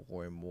focusing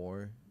more and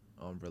more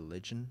on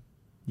religion.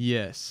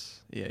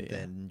 Yes. Yeah.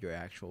 Than your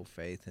actual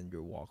faith and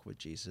your walk with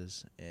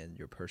Jesus and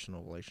your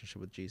personal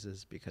relationship with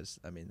Jesus. Because,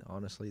 I mean,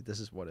 honestly, this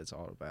is what it's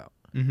all about,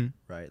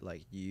 right?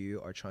 Like,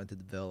 you are trying to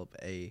develop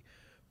a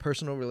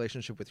personal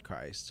relationship with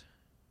Christ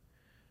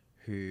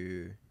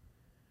who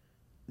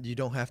you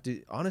don't have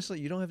to, honestly,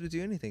 you don't have to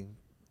do anything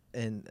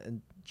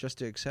and just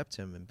to accept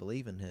him and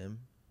believe in him.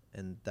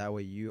 And that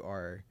way you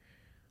are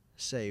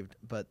saved.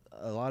 But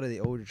a lot of the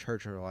older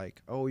church are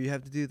like, oh, you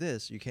have to do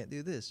this, you can't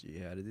do this,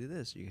 you got to do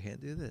this, you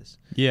can't do this.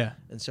 Yeah.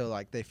 And so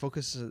like they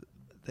focus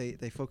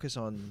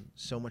on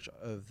so much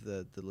of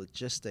the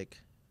logistic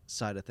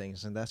side of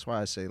things. And that's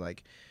why I say,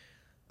 like,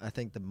 I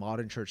think the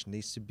modern church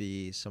needs to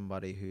be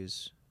somebody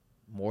who's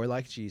more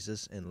like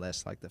Jesus and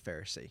less like the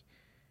Pharisee.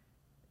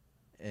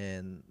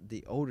 And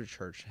the older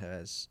church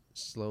has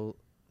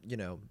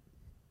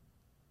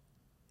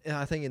and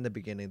I think in the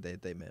beginning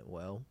they meant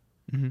well,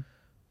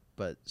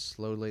 but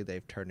slowly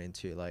they've turned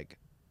into like,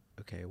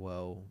 okay,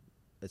 well,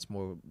 it's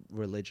more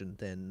religion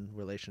than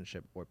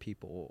relationship or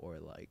people or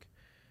like,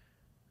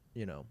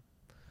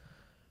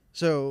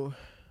 So,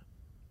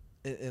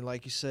 and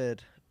like you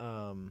said,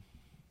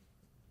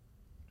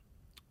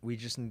 we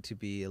just need to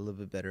be a little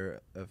bit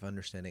better of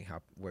understanding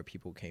where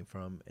people came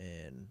from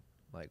and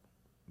like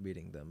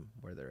meeting them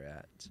where they're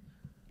at.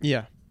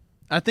 Yeah.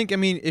 I think,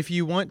 if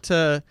you want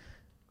to,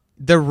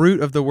 the root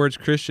of the words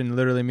Christian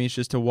literally means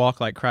just to walk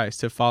like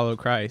Christ, to follow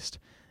Christ.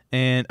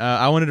 And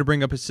I wanted to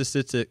bring up a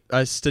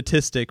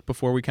statistic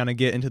before we kind of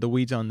get into the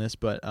weeds on this,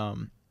 but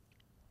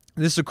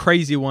this is a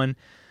crazy one.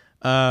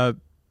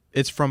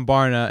 It's from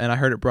Barna, and I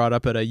heard it brought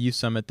up at a youth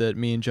summit that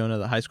me and Jonah,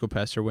 the high school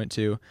pastor, went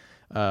to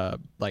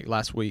like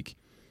last week.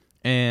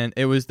 And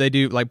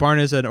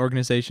Barna is an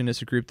organization,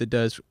 it's a group that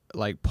does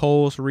like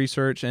polls,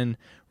 research, and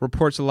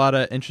reports a lot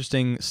of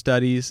interesting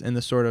studies in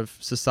the sort of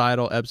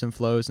societal ebbs and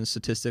flows and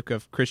statistic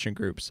of Christian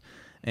groups.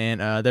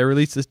 And they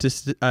released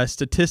a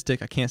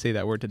statistic, I can't say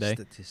that word today.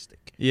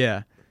 Statistic.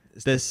 Yeah.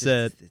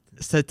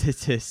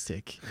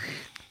 Statistic.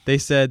 They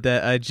said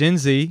that Gen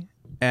Z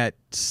at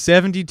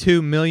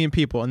 72 million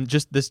people in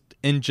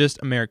just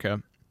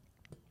America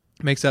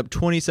makes up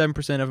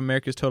 27% of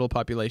America's total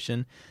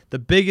population, the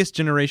biggest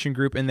generation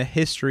group in the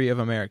history of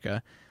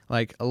America,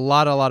 like a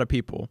lot of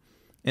people.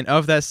 And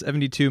of that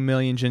 72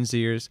 million Gen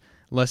Zers,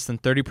 less than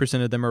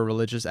 30% of them are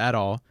religious at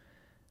all.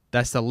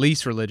 That's the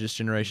least religious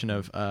generation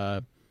of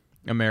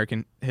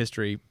American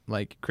history,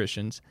 like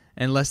Christians.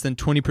 And less than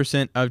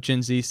 20% of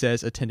Gen Z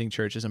says attending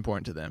church is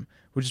important to them,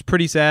 which is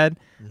pretty sad.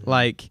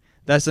 Like,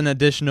 that's an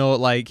additional,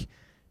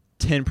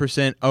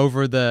 10%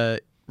 over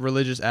the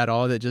religious at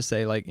all that just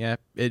say,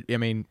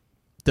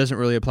 doesn't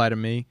really apply to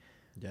me.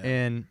 Yeah.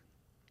 And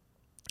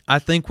I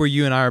think where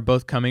you and I are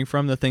both coming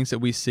from, the things that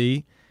we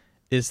see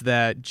is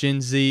that Gen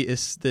Z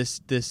is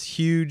this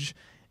huge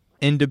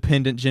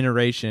independent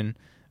generation.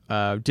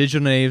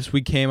 Digital natives,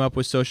 we came up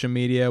with social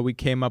media. We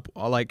came up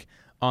on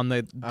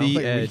the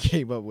edge. We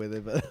came up with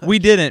it, but we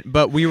didn't,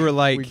 but we were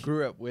like... we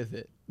grew up with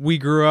it. We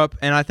grew up,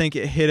 and I think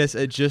it hit us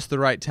at just the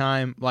right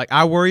time. Like,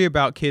 I worry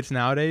about kids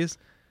nowadays.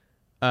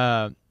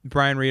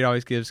 Brian Reed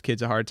always gives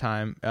kids a hard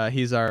time.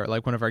 He's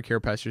one of our care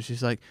pastors.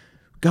 He's like,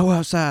 go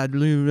outside,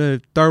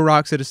 throw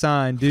rocks at a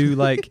sign, do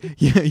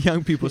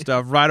young people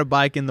stuff, ride a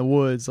bike in the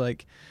woods,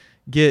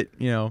 get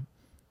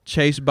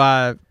chased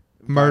by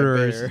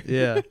murderers.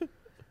 Yeah,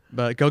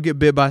 but go get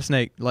bit by a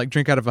snake,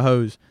 drink out of a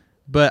hose.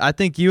 But I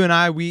think you and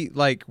I,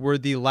 we're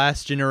the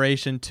last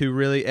generation to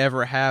really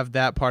ever have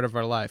that part of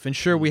our life. And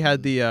sure, we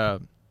had the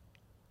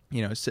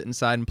sit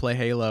inside and play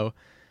Halo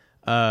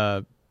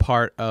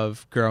part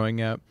of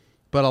growing up.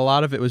 But a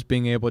lot of it was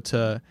being able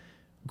to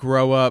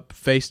grow up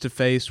face to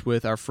face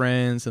with our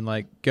friends and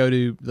go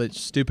to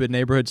stupid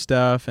neighborhood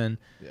stuff. And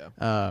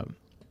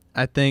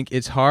I think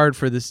it's hard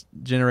for this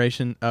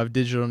generation of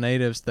digital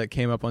natives that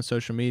came up on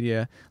social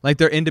media.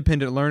 They're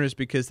independent learners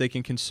because they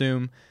can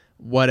consume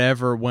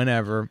whatever,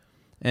 whenever.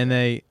 And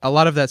a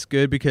lot of that's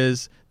good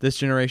because this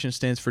generation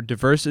stands for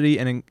diversity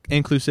and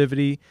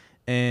inclusivity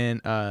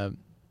and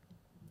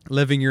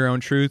living your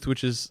own truth,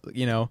 which is,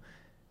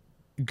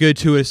 good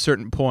to a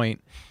certain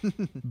point.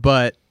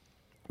 But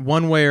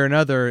one way or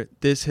another,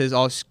 this has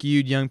all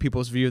skewed young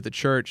people's view of the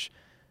church,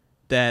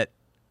 that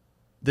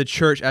the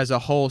church as a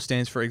whole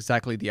stands for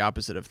exactly the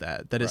opposite of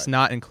that. That it's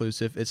not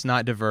inclusive, it's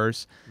not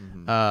diverse.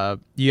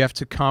 You have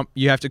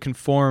to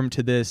conform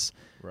to this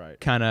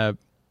kind of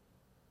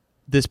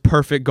this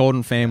perfect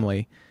golden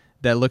family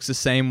that looks the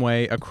same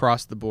way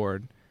across the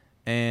board.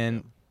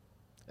 And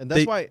And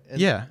that's why.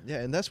 yeah.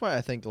 And that's why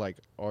I think like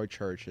our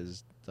church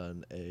has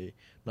done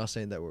not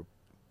saying that we're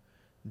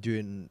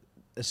doing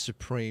a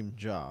supreme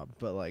job,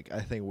 but like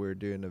I think we're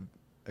doing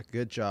a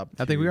good job.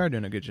 I think we are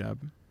doing a good job.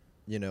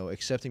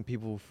 Accepting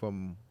people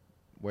from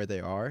where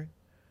they are.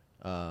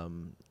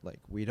 Like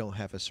we don't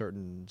have a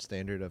certain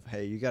standard of,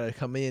 hey, you got to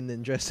come in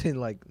and dress in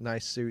like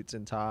nice suits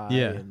and tie,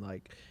 and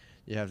like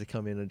you have to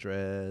come in a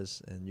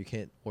dress, and you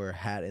can't wear a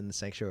hat in the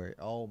sanctuary.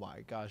 Oh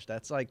my gosh,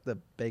 that's like the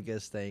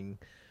biggest thing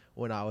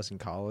when I was in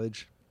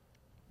college,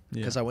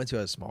 because I went to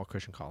a small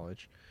Christian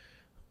college.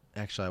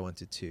 Actually, I went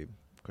to 2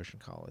 Christian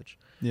college.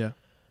 Yeah.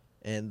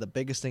 And the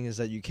biggest thing is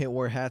that you can't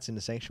wear hats in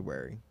the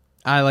sanctuary.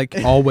 I like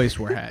always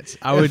wear hats.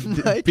 I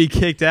would like, be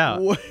kicked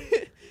out.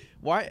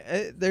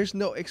 Why? There's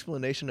no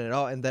explanation at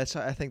all, and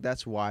I think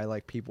that's why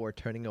like people are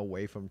turning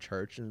away from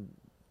church and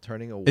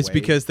turning away. It's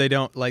because they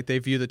don't like they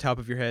view the top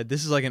of your head.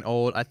 This is like an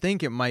old. I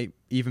think it might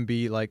even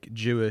be like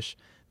Jewish.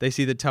 They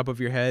see the top of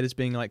your head as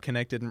being like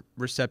connected and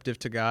receptive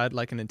to God,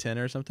 like an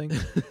antenna or something.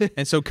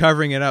 And so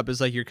covering it up is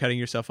like you're cutting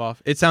yourself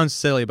off. It sounds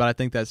silly, but I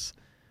think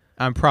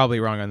I'm probably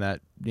wrong on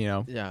that.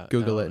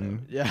 Google it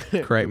and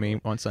correct me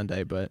on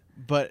Sunday. But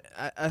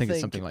I think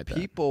it's something like that.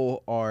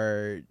 People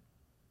are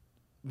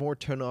more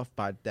turned off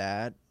by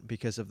that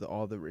because of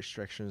all the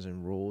restrictions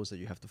and rules that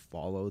you have to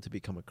follow to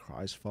become a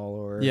Christ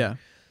follower. Yeah.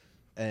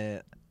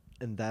 And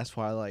that's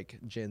why like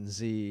Gen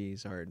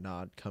Zs are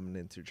not coming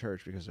into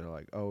church, because they're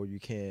like, oh, you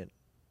can't.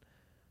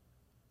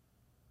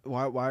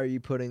 Why are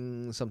you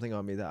putting something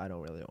on me that I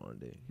don't really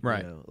want to do?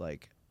 Right.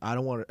 Like I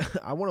don't want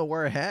to. I want to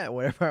wear a hat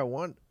whenever I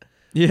want.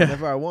 Yeah.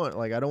 Whenever I want.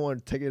 Like I don't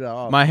want to take it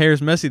off. My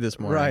hair's messy this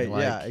morning. Right.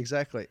 Like, yeah.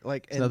 Exactly.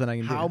 Like, and nothing I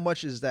can do. how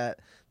much is that?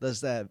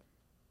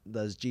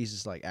 Does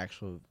Jesus like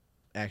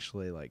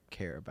actually like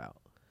care about?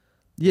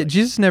 Yeah. Like,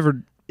 Jesus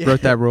never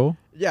wrote that rule.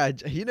 Yeah.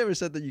 He never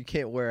said that you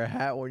can't wear a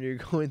hat when you're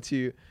going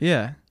to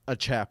a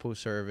chapel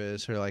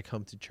service or like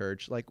come to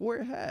church. Like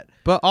wear a hat.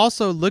 But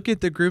also look at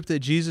the group that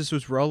Jesus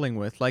was rolling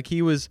with. Like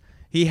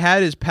he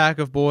had his pack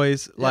of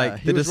boys. Yeah,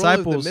 like the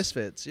disciples, the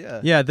misfits. Yeah.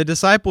 Yeah. The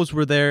disciples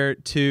were there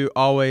to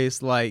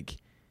always like,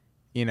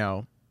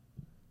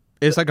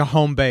 it's like a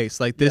home base.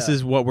 Like this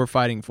is what we're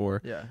fighting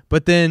for. Yeah.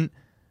 But then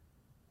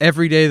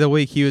every day of the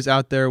week he was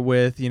out there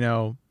with,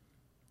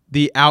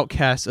 the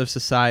outcasts of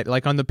society,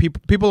 like on the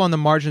people on the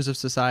margins of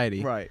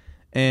society. Right.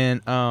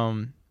 And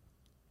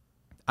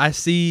I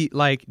see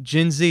like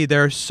Gen Z,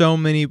 there are so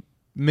many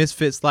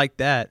misfits like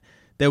that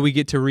we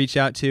get to reach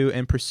out to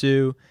and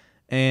pursue,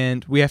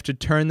 and we have to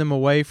turn them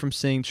away from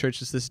seeing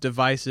church as this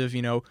divisive,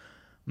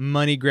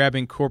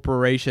 money-grabbing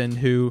corporation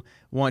who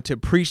want to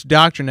preach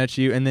doctrine at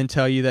you and then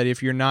tell you that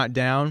if you're not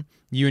down,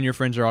 you and your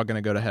friends are all going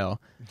to go to hell.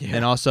 Yeah.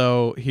 And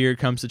also, here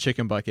comes the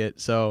chicken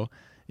bucket. So,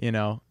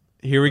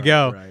 here we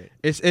go. Right.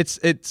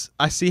 It's.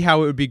 I see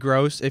how it would be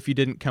gross if you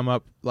didn't come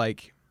up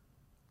like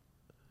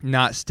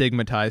not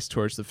stigmatized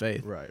towards the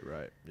faith. Right.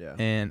 Yeah.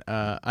 And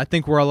I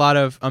think we're a lot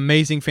of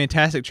amazing,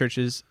 fantastic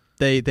churches.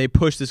 They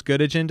push this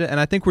good agenda, and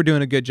I think we're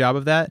doing a good job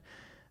of that.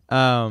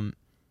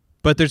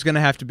 But there's going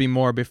to have to be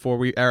more before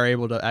we are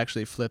able to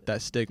actually flip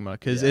that stigma,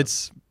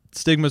 because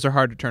stigmas are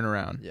hard to turn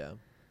around. Yeah.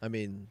 I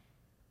mean,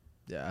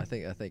 I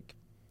think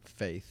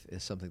faith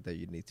is something that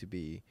you need to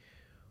be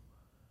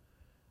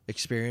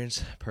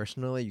experienced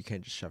personally. You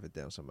can't just shove it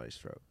down somebody's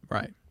throat.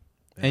 Right.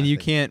 And you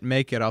can't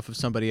make it off of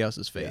somebody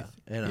else's faith.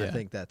 Yeah. And I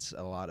think that's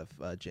a lot of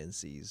Gen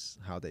Z's,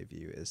 how they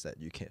view it, is that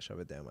you can't shove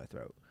it down my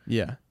throat.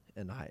 Yeah.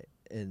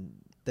 And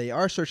they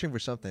are searching for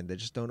something. They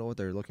just don't know what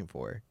they're looking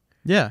for.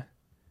 Yeah.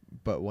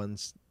 But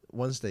once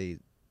they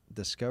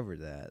discover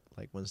that,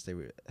 like once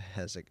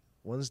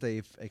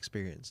they've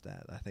experienced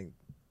that, I think,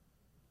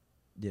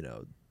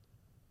 it'll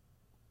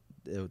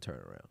turn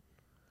around.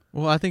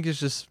 Well, I think it's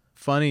just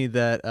funny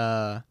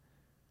that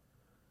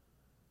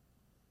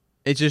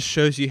it just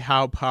shows you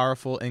how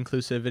powerful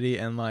inclusivity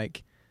and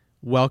like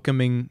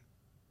welcoming,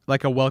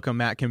 like a welcome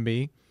mat can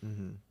be.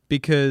 Mm-hmm.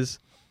 Because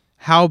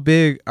how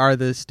big are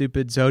the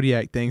stupid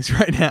zodiac things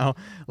right now?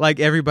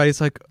 Like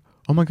everybody's like,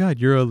 oh my God,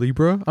 you're a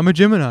Libra? I'm a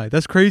Gemini.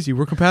 That's crazy.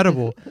 We're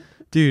compatible.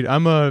 Dude,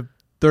 I'm a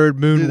third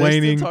moon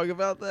waning. They still talk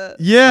about that?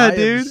 Yeah,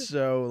 dude. I'm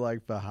so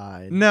like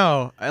behind.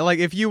 No, like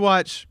if you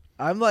watch,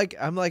 I'm like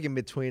in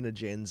between a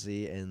Gen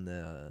Z and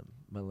the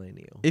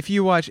millennial. If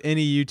you watch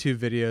any YouTube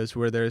videos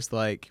where there's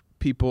like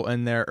people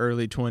in their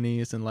early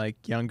 20s and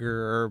like younger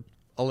or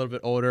a little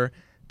bit older,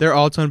 they're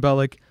all talking about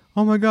like,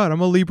 oh my God,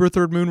 I'm a Libra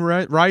third moon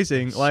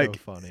rising. That's like,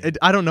 so funny.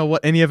 I don't know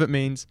what any of it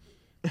means.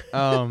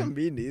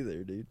 Me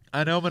neither, dude.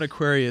 I know I'm an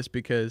Aquarius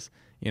because,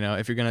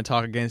 if you're going to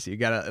talk against it, you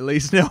got to at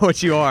least know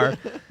what you are.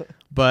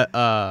 But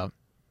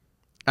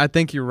I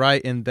think you're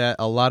right in that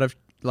a lot of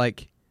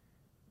like,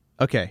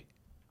 okay,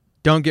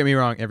 don't get me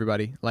wrong,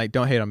 everybody. Like,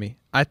 don't hate on me.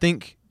 I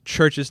think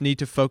churches need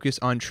to focus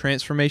on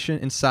transformation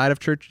inside of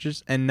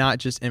churches and not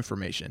just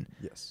information.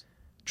 Yes.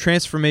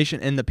 Transformation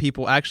in the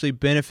people, actually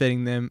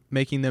benefiting them,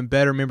 making them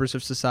better members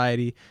of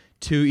society,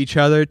 to each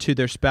other, to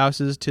their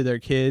spouses, to their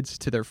kids,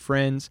 to their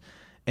friends,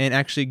 and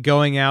actually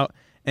going out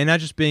and not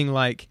just being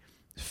like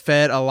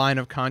fed a line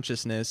of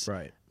consciousness.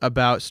 Right.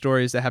 about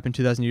stories that happened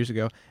 2,000 years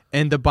ago.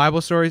 And the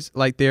Bible stories,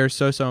 like, they are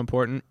so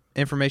important.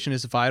 Information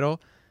is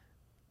vital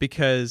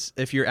because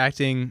if you're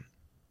acting,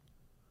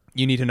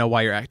 you need to know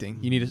why you're acting.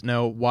 You need to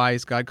know, why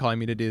is God calling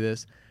me to do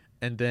this?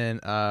 And then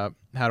how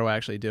do I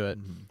actually do it?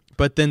 Mm-hmm.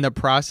 But then the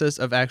process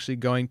of actually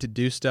going to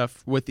do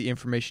stuff with the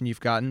information you've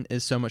gotten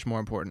is so much more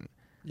important.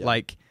 Yeah.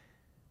 Like,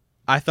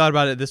 I thought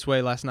about it this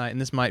way last night,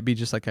 and this might be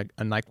just like a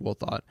NyQuil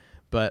thought,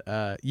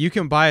 but you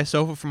can buy a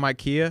sofa from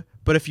IKEA,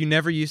 but if you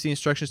never use the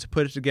instructions to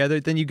put it together,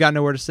 then you got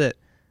nowhere to sit.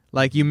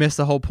 Like, you miss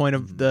the whole point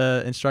of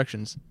the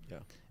instructions. Yeah.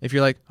 If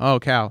you're like, oh,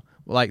 cow,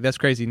 like, that's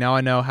crazy. Now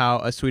I know how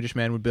a Swedish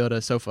man would build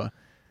a sofa.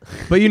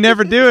 But you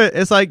never do it.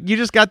 It's like you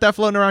just got that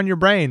floating around your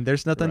brain.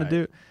 There's nothing to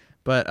do.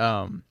 But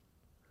I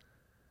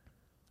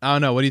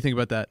don't know. What do you think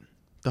about that?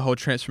 The whole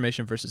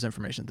transformation versus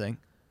information thing.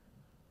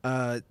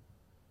 I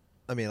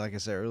mean, like I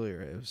said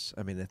earlier, it's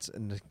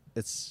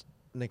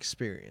an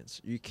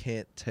experience. You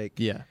can't take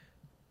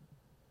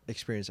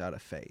experience out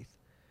of faith.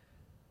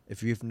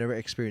 If you've never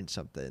experienced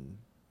something,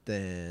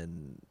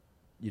 then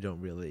you don't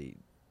really,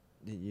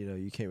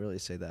 you can't really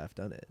say that I've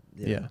done it.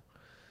 You know?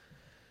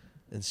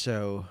 And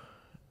so,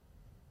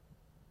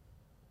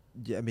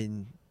 yeah, I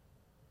mean,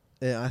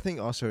 I think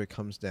also it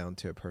comes down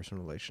to a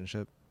personal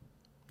relationship.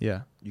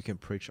 Yeah. You can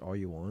preach all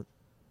you want,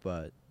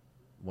 but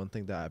one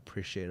thing that I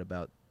appreciate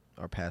about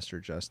our pastor,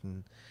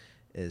 Justin,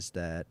 is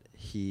that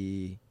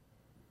he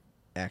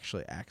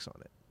actually acts on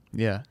it.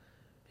 Yeah.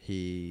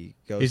 He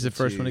goes. He's the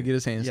first one to get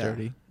his hands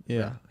dirty.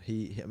 Yeah.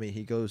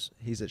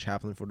 He's a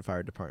chaplain for the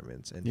fire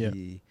departments, and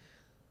he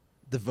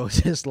devotes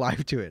his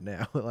life to it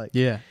now. Like,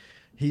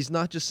 he's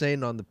not just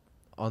saying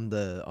on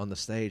the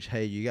stage,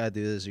 hey, you gotta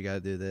do this, you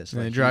gotta do this.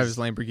 And like, he drives his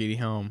Lamborghini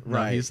home.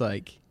 Right. No, he's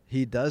like,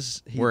 he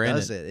does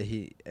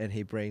it.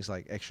 He brings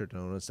like extra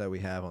donuts that we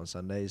have on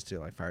Sundays to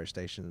like fire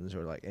stations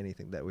or like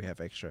anything that we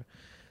have extra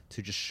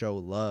to just show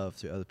love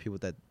to other people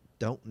that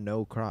don't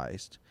know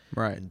Christ.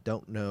 Right. And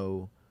don't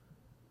know,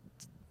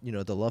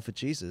 the love of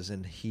Jesus,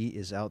 and he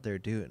is out there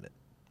doing it.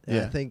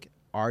 And I think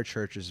our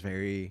church is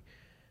very,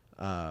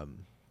 again,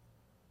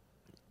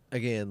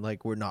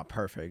 like, we're not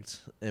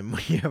perfect and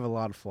we have a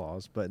lot of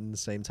flaws, but in the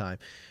same time,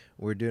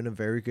 we're doing a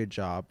very good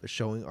job of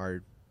showing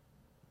our,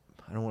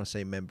 I don't want to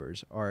say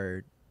members,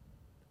 our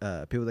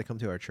people that come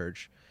to our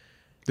church.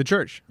 The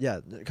church.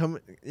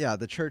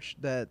 The church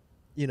that,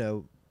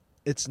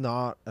 it's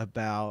not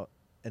about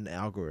an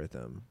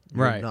algorithm.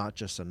 You're not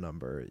just a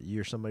number.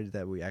 You're somebody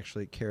that we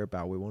actually care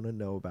about. We want to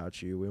know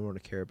about you. We want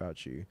to care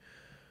about you.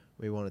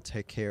 We want to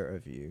take care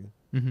of you.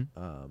 Mm-hmm.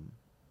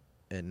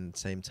 And at the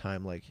same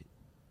time, like,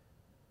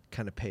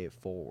 kind of pay it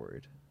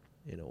forward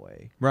in a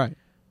way. Right.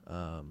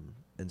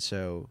 And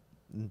so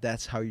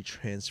that's how you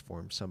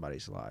transform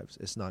somebody's lives.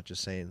 It's not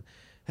just saying,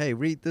 hey,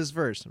 read this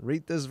verse.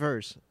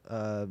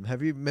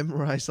 Have you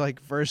memorized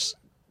like verse,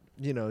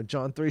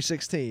 John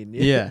 3:16?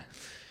 Yeah.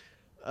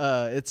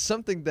 It's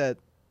something that,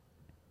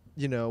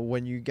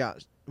 when you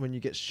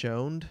get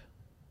shown,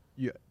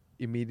 you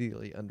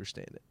immediately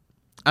understand it.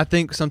 I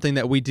think something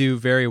that we do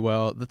very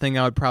well, the thing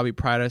I would probably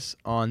pride us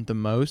on the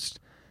most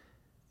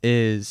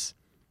is,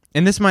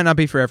 and this might not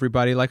be for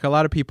everybody, like a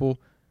lot of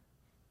people,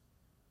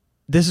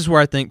 this is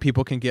where I think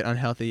people can get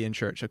unhealthy in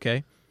church,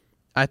 okay?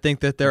 I think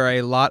that there are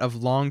a lot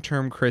of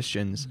long-term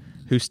Christians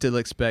who still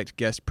expect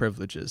guest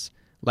privileges.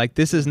 Like,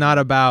 this is not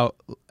about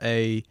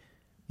a,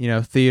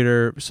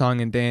 theater,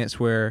 song and dance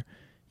where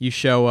you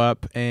show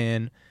up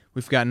and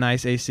we've got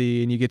nice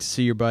AC and you get to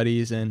see your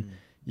buddies and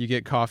you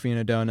get coffee and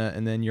a donut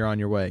and then you're on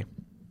your way.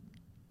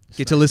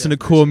 Get to listen to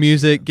cool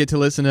music, get to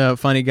listen to a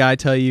funny guy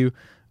tell you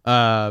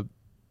a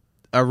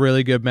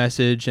really good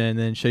message and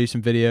then show you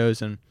some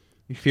videos and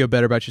you feel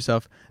better about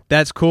yourself.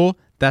 That's cool.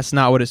 That's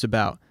not what it's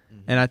about.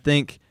 Mm-hmm. And I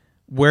think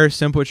where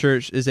Simple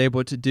Church is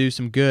able to do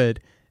some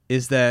good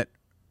is that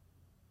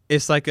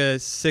it's like a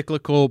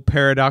cyclical,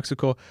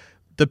 paradoxical.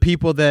 The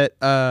people that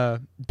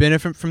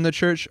benefit from the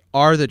church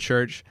are the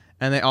church,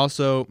 and they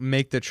also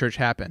make the church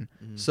happen.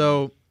 Mm-hmm.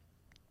 So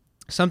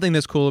something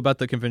that's cool about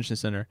the convention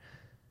center,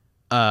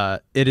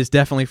 it is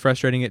definitely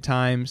frustrating at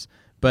times,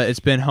 but it's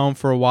been home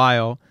for a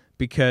while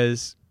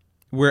because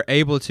we're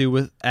able to,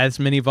 with as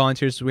many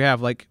volunteers as we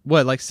have, like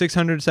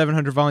 600,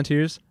 700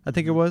 volunteers, I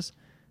think it was.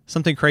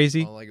 Something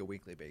crazy. On like a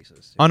weekly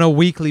basis. On a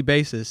weekly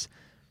basis.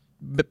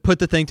 But put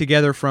the thing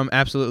together from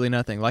absolutely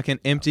nothing. Like an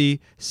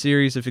empty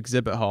series of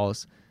exhibit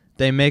halls.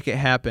 They make it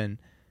happen.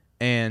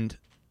 And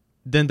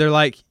then they're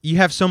like, you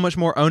have so much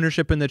more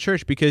ownership in the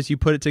church because you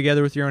put it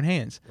together with your own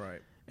hands.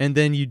 Right. And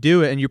then you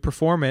do it and you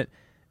perform it.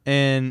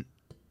 And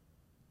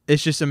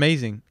it's just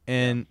amazing.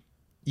 And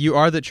you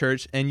are the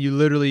church and you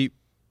literally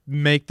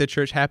make the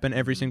church happen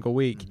every single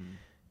week.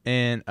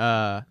 Mm-hmm.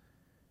 And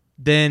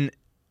then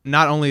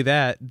not only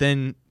that,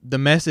 then the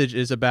message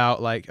is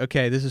about like,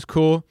 okay, this is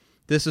cool.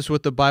 This is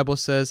what the Bible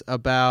says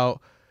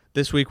about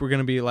this week. We're going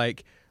to be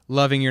like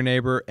loving your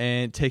neighbor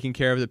and taking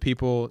care of the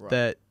people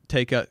that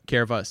take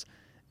care of us.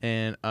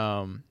 And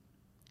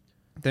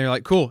they're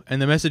like, cool.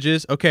 And the message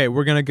is, okay,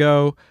 we're going to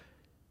go,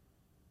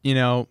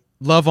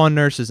 love on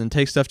nurses and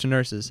take stuff to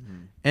nurses.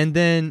 Mm-hmm. And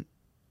then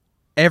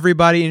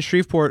everybody in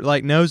Shreveport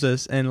like knows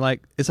us, and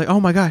like it's like, oh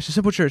my gosh, the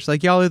Simple Church,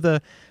 like y'all are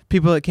the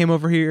people that came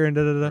over here, and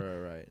da da da.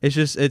 Right. It's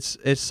just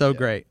it's so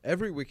great.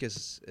 Every week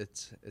it's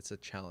a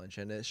challenge,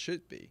 and it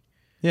should be.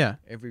 Yeah.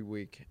 Every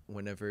week,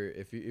 whenever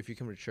if you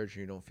come to church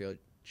and you don't feel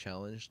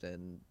challenged,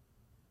 then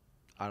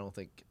I don't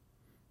think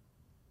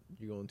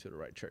you're going to the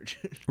right church.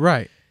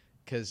 Right.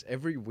 Because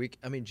every week,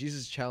 I mean,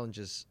 Jesus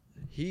challenges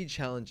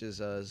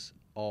us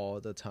all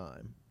the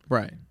time.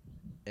 Right.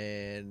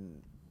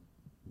 And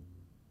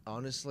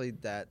honestly,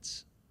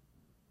 that's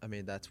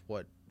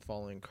what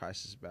following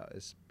Christ is about,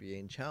 is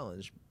being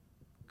challenged,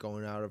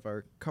 going out of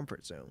our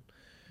comfort zone.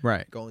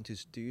 Right. Going to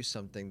do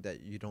something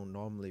that you don't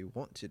normally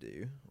want to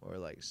do, or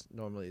like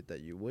normally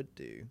that you would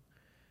do.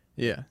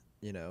 Yeah.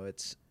 You know,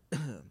 it's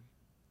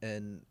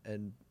and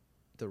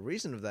the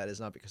reason of that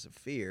is not because of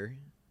fear.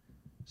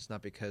 It's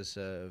not because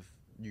of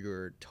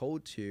you're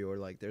told to, or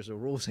like there's a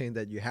rule saying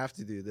that you have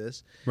to do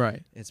this.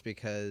 Right. It's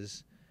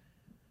because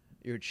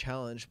you're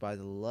challenged by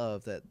the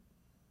love that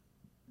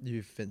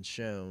you've been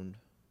shown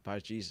by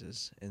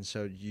Jesus, and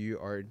so you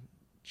are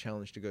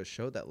challenged to go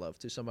show that love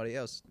to somebody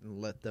else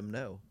and let them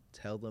know.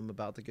 Tell them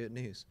about the good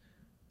news.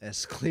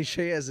 As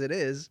cliche as it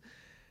is,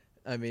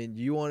 I mean,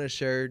 you want to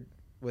share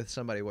with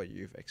somebody what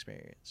you've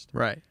experienced.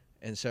 Right.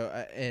 And so,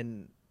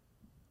 and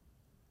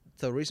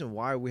the reason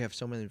why we have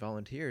so many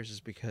volunteers is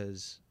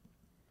because,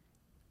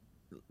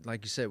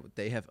 like you said,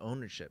 they have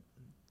ownership.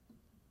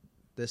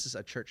 This is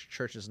a church.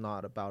 Church is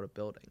not about a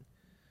building.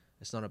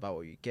 It's not about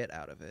what you get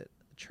out of it.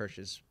 Church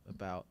is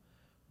about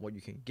what you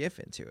can give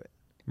into it.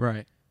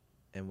 Right.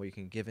 And what you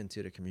can give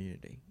into the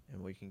community,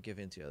 and what you can give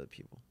into other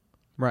people.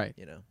 Right.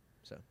 You know,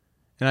 so.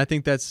 And I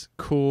think that's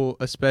cool,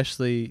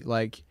 especially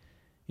like,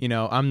 you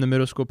know, I'm the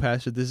middle school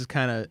pastor. This is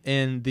kind of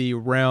in the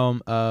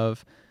realm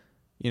of,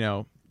 you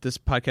know, this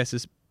podcast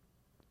is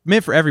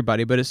meant for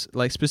everybody, but it's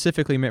like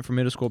specifically meant for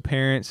middle school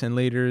parents and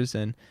leaders,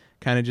 and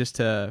kind of just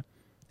to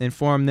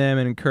inform them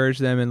and encourage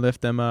them and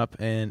lift them up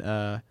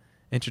and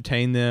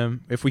entertain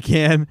them if we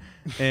can.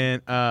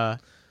 And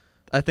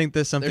I think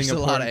there's something There's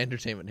important. a lot of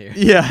entertainment here.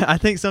 Yeah, I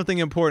think something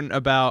important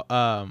about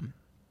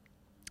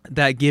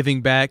that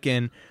giving back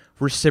and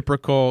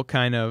reciprocal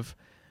kind of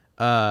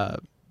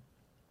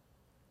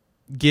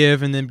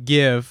give and then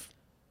give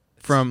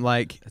from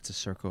like... It's a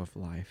circle of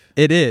life.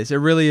 It is. It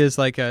really is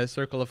like a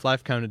circle of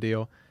life kind of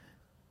deal.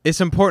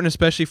 It's important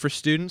especially for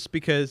students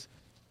because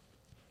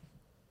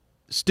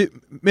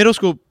middle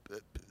school,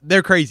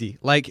 they're crazy.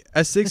 Like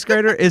a sixth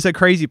grader is a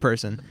crazy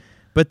person.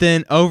 But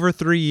then over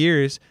 3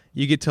 years,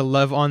 you get to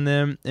love on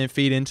them and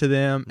feed into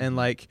them and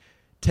like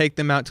take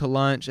them out to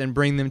lunch and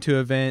bring them to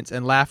events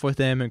and laugh with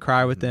them and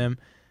cry with them.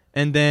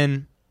 And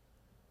then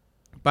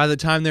by the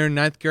time they're in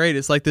ninth grade,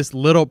 it's like this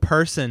little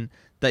person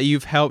that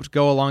you've helped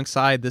go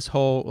alongside this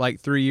whole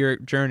like 3-year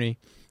journey.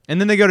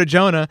 And then they go to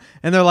Jonah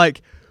and they're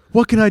like,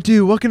 what can I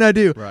do? What can I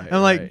do? Right, and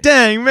I'm like,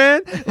 dang,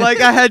 man.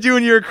 Like I had you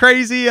when you were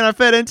crazy and I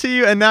fed into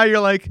you. And now you're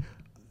like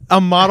a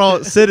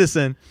model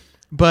citizen.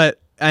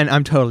 And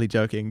I'm totally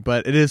joking,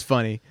 but it is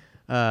funny.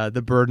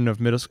 The burden of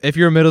middle school. If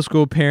you're a middle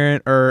school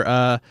parent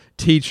or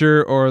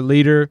teacher or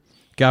leader,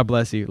 God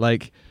bless you.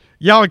 Like,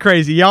 y'all are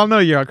crazy. Y'all know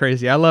y'all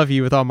crazy. I love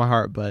you with all my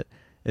heart, but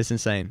it's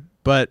insane.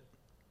 But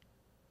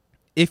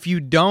if you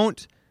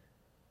just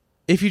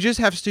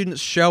have students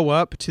show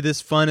up to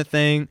this fun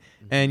thing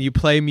and you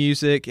play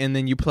music and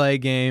then you play a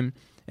game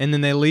and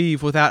then they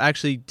leave without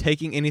actually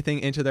taking anything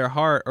into their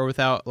heart or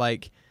without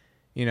like,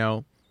 you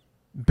know,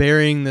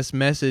 burying this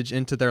message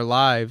into their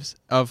lives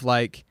of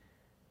like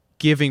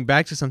giving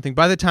back to something.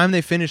 By the time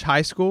they finish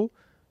high school,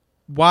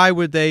 why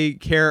would they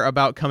care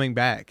about coming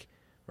back?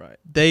 Right.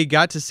 They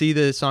got to see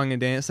the song and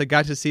dance. They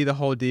got to see the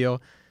whole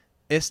deal.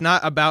 It's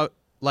not about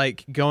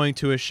like going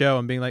to a show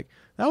and being like,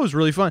 that was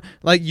really fun.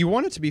 Like you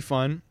want it to be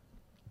fun,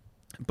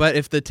 but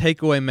if the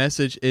takeaway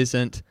message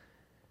isn't,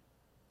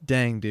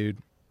 dang, dude,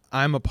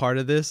 I'm a part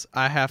of this.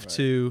 I have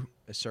to.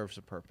 It serves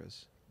a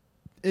purpose.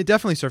 It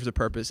definitely serves a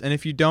purpose. And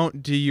if you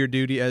don't do your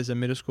duty as a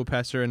middle school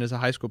pastor and as a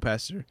high school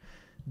pastor,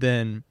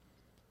 then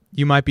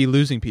you might be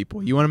losing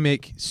people. You want to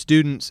make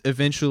students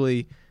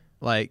eventually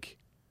like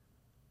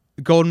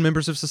golden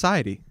members of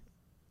society.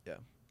 Yeah.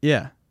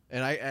 Yeah.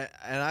 And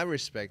I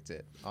respect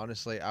it.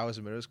 Honestly, I was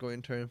a middle school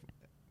intern,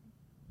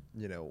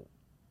 you know,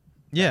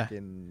 back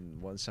in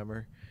one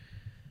summer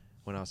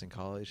when I was in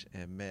college,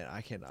 and man,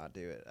 I cannot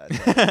do it.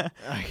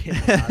 I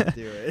cannot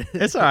do it.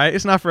 It's all right.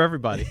 It's not for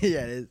everybody.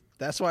 Yeah,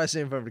 that's why I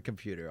sit in front of the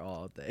computer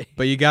all day.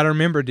 But you got to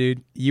remember,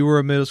 dude, you were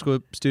a middle school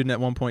student at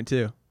one point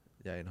too.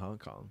 Yeah, in Hong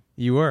Kong.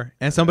 You were.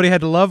 And somebody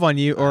had to love on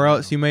you, or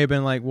else you may have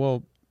been like,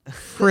 well,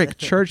 frick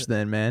church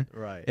then, man.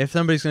 Right. If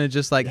somebody's going to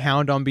just like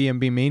hound on me and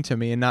be mean to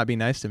me and not be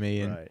nice to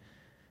me, and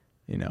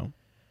you know,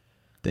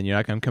 then you're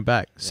not going to come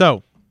back. Yeah.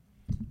 So,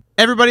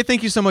 everybody,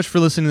 thank you so much for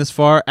listening this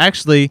far.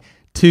 Actually,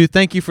 to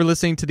thank you for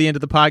listening to the end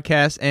of the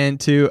podcast, and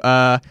to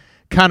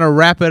kind of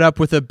wrap it up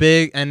with a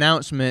big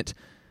announcement,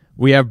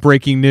 we have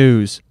breaking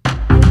news.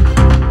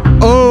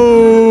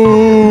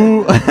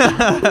 Oh!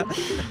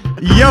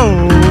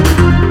 Yo!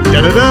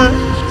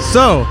 Da-da-da.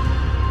 So,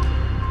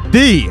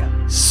 the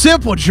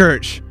Simple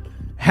Church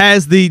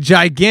has the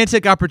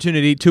gigantic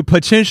opportunity to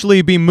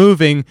potentially be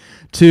moving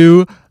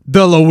to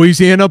the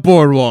Louisiana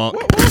Boardwalk.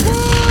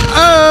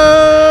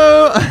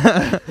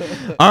 Oh!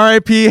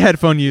 R.I.P.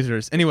 headphone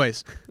users.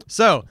 Anyways,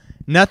 so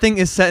nothing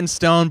is set in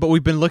stone, but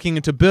we've been looking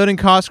into building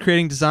costs,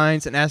 creating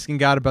designs, and asking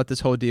God about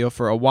this whole deal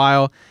for a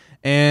while.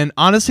 And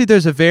honestly,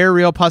 there's a very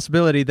real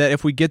possibility that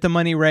if we get the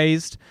money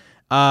raised,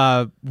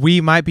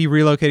 we might be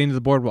relocating to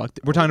the boardwalk.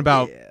 We're talking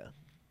about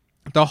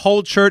the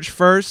whole church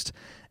first,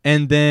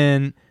 and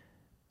then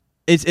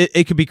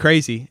it could be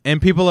crazy. And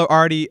people are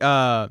already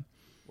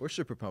we're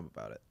super pumped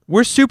about it.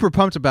 We're super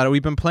pumped about it.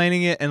 We've been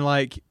planning it and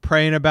like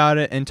praying about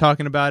it and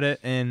talking about it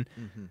and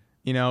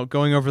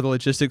going over the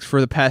logistics for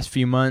the past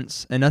few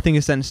months. And nothing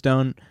is set in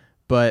stone,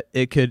 but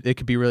it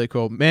could be really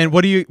cool. Man,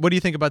 what do you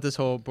think about this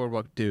whole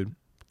boardwalk dude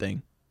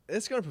thing?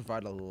 It's going to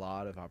provide a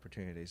lot of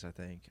opportunities, I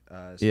think.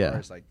 As far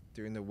as like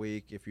during the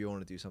week, if you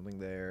want to do something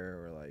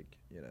there, or like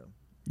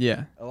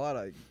a lot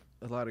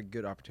of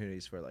good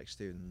opportunities for like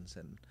students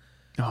and.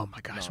 Oh my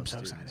gosh, I'm so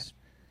excited.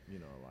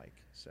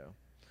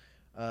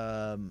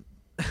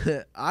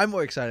 I'm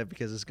more excited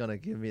because it's gonna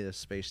give me the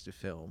space to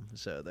film.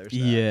 So there's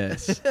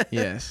that.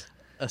 yes.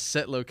 A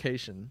set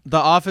location. The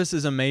office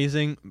is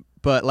amazing,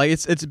 but like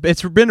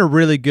it's been a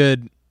really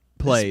good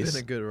place. It's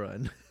been a good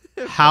run.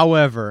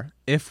 However,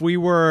 if we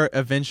were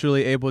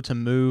eventually able to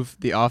move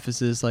the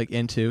offices like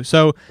into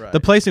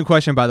the place in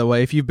question, by the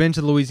way, if you've been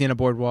to the Louisiana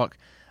Boardwalk,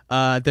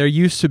 there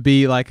used to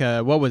be like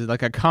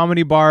a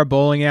comedy bar,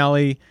 bowling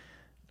alley,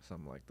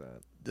 something like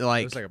that.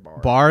 Like, it was like a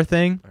bar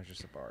thing. It was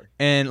just a bar.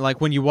 And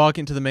like when you walk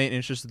into the main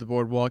entrance of the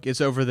boardwalk,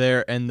 it's over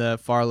there in the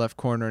far left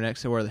corner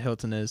next to where the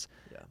Hilton is.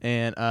 Yeah.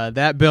 And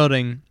that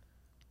building,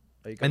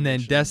 and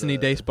then Destiny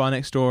Day Spa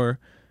next door,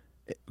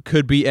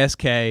 could be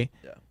SK. Yeah.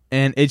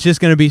 And it's just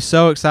going to be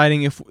so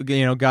exciting if,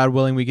 God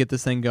willing, we get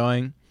this thing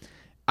going.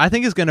 I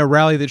think it's going to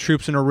rally the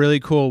troops in a really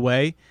cool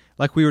way.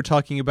 Like we were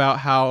talking about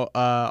how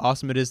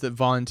awesome it is that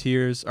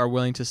volunteers are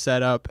willing to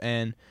set up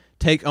and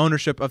take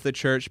ownership of the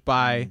church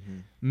by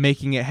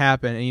making it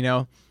happen.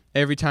 And,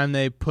 every time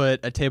they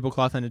put a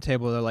tablecloth on the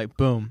table, they're like,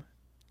 boom.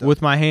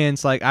 With my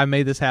hands, like, I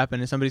made this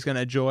happen, and somebody's going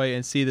to enjoy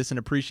and see this and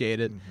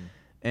appreciate it.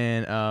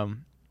 And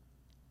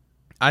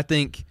I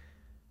think,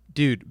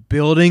 dude,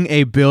 building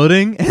a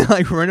building and,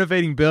 like,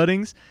 renovating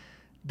buildings,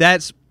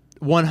 that's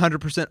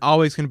 100%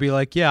 always going to be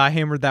like, yeah, I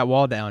hammered that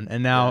wall down.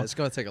 And now... Yeah, it's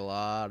going to take a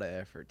lot of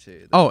effort,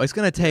 too. Oh, it's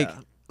going to take,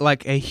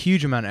 like, a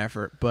huge amount of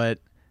effort, but...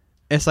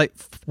 It's like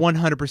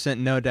 100%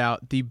 no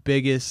doubt the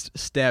biggest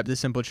step the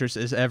Simple Church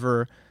has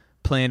ever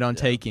planned on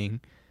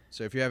taking.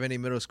 So if you have any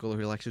middle schooler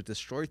who likes to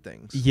destroy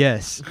things.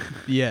 Yes.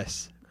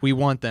 We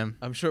want them.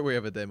 I'm sure we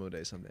have a demo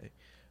day someday.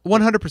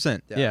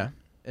 100%. Yeah.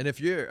 And if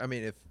you're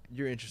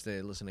interested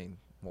in listening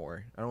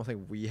more, I don't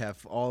think we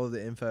have all of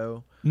the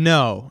info.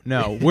 No.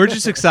 We're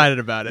just excited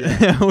about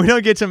it. We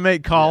don't get to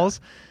make calls.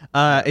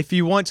 If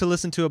you want to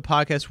listen to a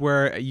podcast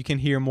where you can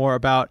hear more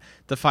about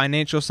the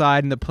financial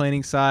side and the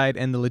planning side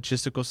and the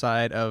logistical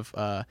side of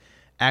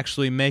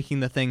actually making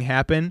the thing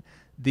happen,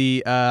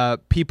 the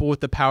people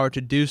with the power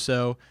to do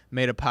so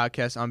made a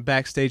podcast on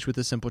Backstage with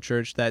the Simple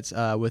Church. That's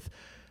with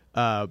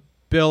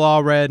Bill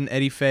Allred and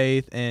Eddie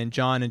Faith and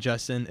John and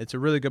Justin. It's a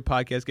really good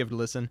podcast. Give it a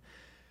listen.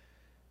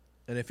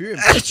 And if you're in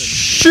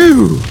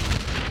person,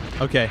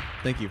 okay,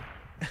 thank you.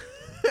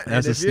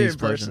 That's a sneeze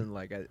person.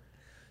 Like,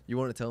 you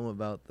want to tell them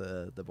about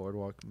the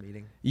boardwalk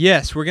meeting?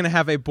 Yes, we're gonna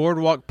have a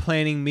boardwalk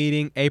planning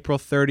meeting April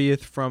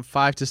 30th from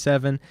 5 to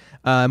 7.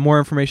 More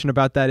information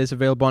about that is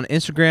available on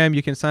Instagram.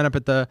 You can sign up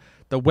at the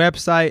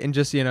website and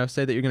just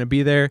say that you're gonna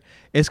be there.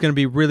 It's gonna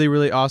be really,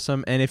 really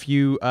awesome. And if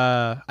you,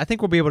 I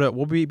think we'll be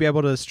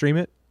able to stream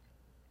it.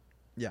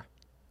 Yeah,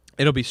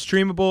 it'll be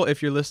streamable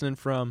if you're listening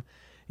from.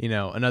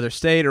 Another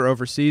state or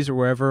overseas or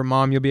wherever.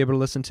 Mom, you'll be able to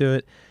listen to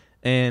it.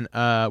 And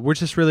we're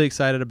just really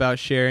excited about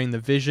sharing the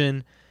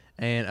vision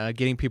and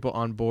getting people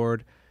on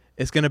board.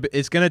 It's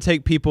gonna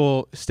take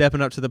people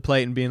stepping up to the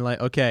plate and being like,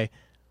 okay,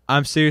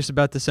 I'm serious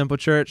about the Simple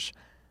Church.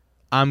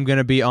 I'm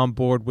gonna be on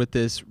board with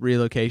this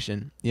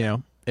relocation,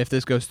 if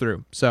this goes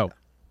through. So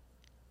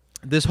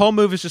this whole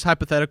move is just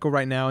hypothetical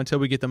right now until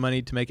we get the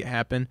money to make it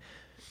happen.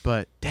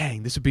 But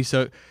dang, this would be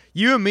so.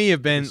 You and me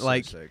have been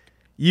like,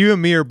 you and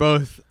me are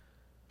both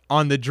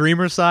on the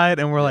dreamer side,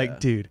 and we're like,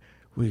 dude,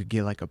 we could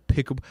get like a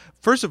pickle.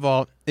 First of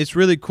all, it's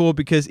really cool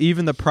because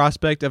even the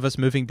prospect of us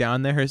moving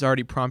down there has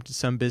already prompted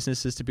some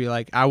businesses to be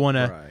like, I want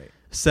to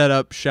set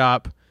up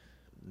shop,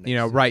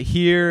 right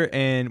here,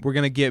 and we're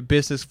going to get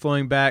business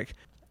flowing back.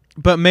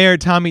 But Mayor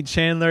Tommy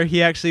Chandler,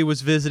 he actually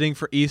was visiting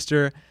for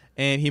Easter,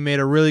 and he made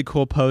a really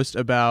cool post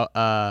about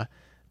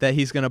that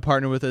he's going to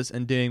partner with us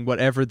and doing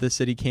whatever the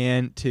city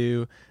can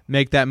to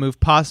make that move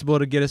possible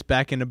to get us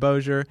back into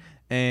Bossier.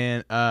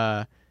 And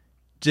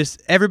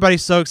just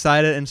everybody's so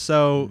excited and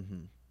so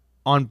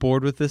on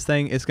board with this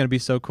thing. It's going to be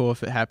so cool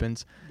if it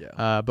happens.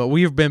 Yeah. But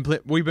we've been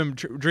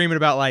dreaming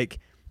about like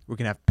we're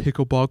gonna have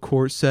pickleball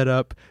courts set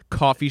up,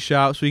 coffee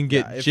shops. We can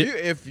get.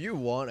 If you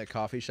want a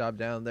coffee shop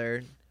down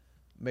there,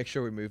 make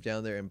sure we move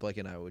down there, and Blake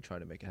and I will try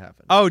to make it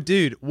happen. Oh,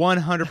 dude,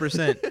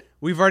 100%.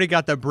 We've already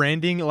got the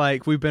branding.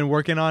 Like we've been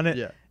working on it.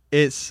 Yeah.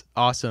 It's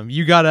awesome.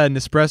 You got an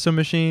espresso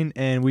machine,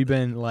 and we've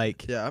been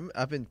like, Yeah,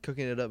 I've been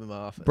cooking it up in my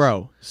office.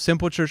 bro,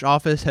 Simple Church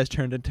office has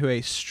turned into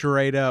a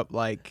straight up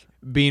like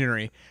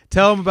beanery.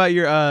 Tell them about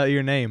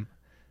your name.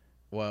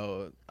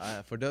 Well,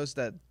 for those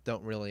that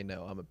don't really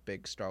know, I'm a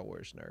big Star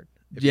Wars nerd.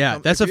 Yeah,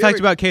 that's a fact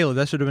about Caleb.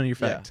 That should have been your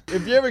fact. Yeah.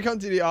 If you ever come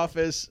to the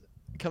office,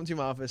 come to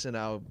my office and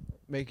I'll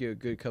make you a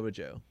good cup of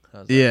Joe.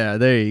 How's that? Yeah,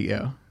 there you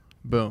go.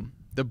 Boom.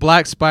 The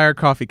Black Spire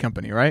Coffee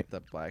Company, right? The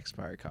Black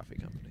Spire Coffee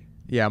Company.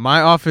 Yeah,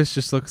 my office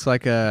just looks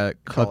like a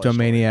College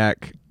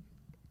kleptomaniac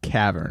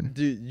cavern.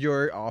 Dude,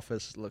 your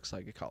office looks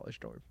like a college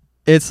dorm.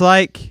 It's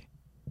like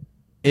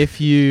if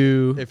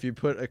you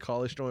put a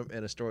college dorm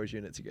and a storage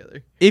unit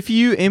together. if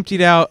you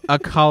emptied out a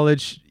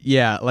college,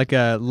 like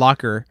a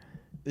locker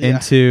Yeah.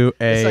 into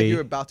It's like a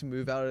you're about to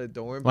move out of the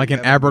dorm. like but you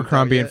an haven't moved out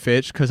Abercrombie and yet.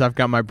 Fitch, because I've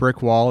got my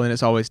brick wall and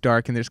it's always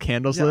dark and there's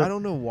candles Yeah, lit. I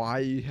don't know why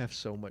you have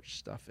so much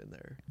stuff in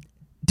there.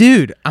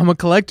 Dude, I'm a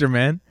collector,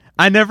 man.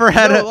 I never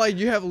had No, a. like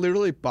you have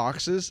literally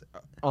boxes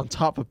on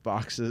top of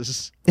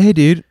boxes. Hey,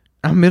 dude,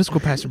 I'm a middle school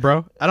pastor,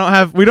 bro.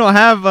 We don't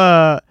have.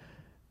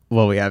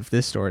 Well, we have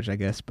this storage, I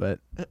guess, but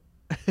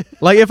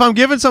like if I'm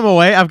giving some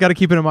away, I've got to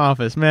keep it in my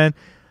office, man.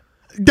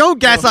 Don't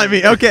gaslight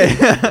me.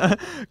 Okay,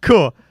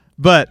 cool.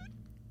 But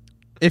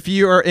if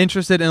you are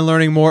interested in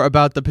learning more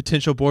about the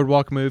potential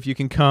boardwalk move, you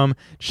can come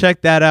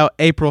check that out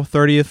April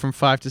 30th from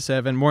 5 to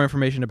 7. More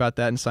information about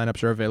that and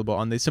signups are available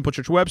on the Simple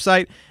Church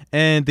website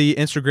and the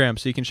Instagram,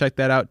 so you can check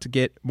that out to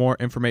get more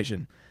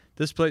information.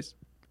 This place,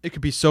 it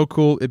could be so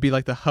cool. It'd be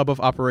like the hub of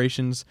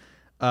operations.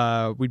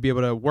 We'd be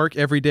able to work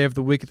every day of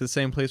the week at the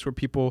same place where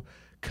people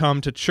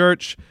come to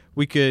church.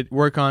 We could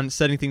work on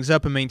setting things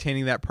up and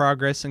maintaining that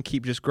progress and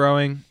keep just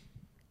growing.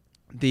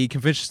 The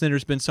convention center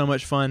has been so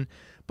much fun.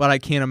 But I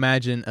can't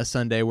imagine a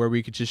Sunday where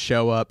we could just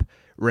show up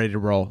ready to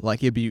roll.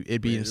 Like it'd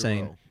be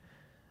insane.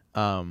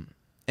 And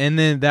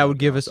then that would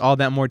give us all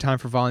that more time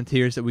for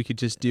volunteers that we could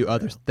just do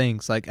other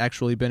things, like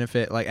actually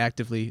benefit like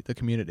actively the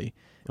community.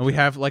 And we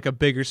have like a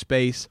bigger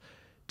space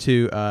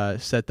to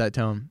set that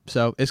tone.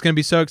 So it's going to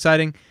be so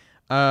exciting.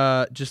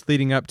 Just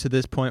leading up to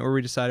this point where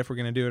we decide if we're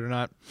going to do it or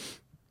not.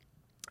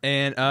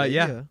 And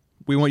yeah,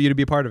 we want you to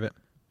be a part of it.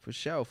 For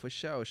sure.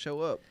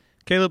 Show up.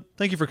 Caleb,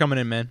 thank you for coming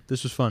in, man.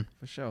 This was fun.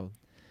 For sure.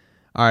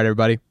 All right,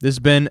 everybody. This has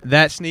been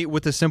That's Neat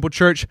with the Simple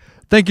Church.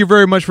 Thank you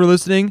very much for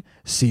listening.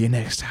 See you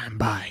next time.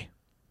 Bye.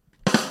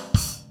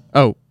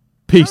 Oh,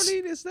 peace. How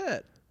neat is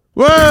that?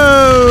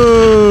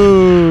 Whoa!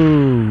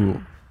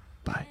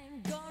 Bye.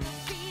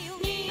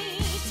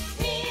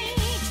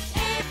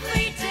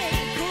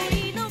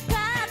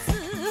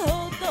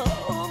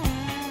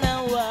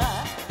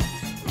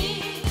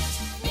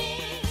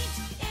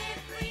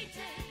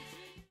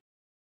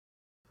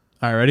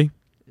 All right, ready?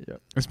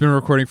 Yep. It's been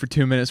recording for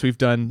 2 minutes. We've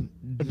done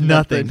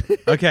nothing.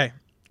 Okay.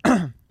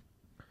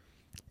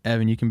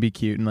 Evan, you can be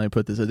cute and like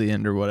put this at the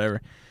end or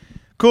whatever.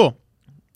 Cool.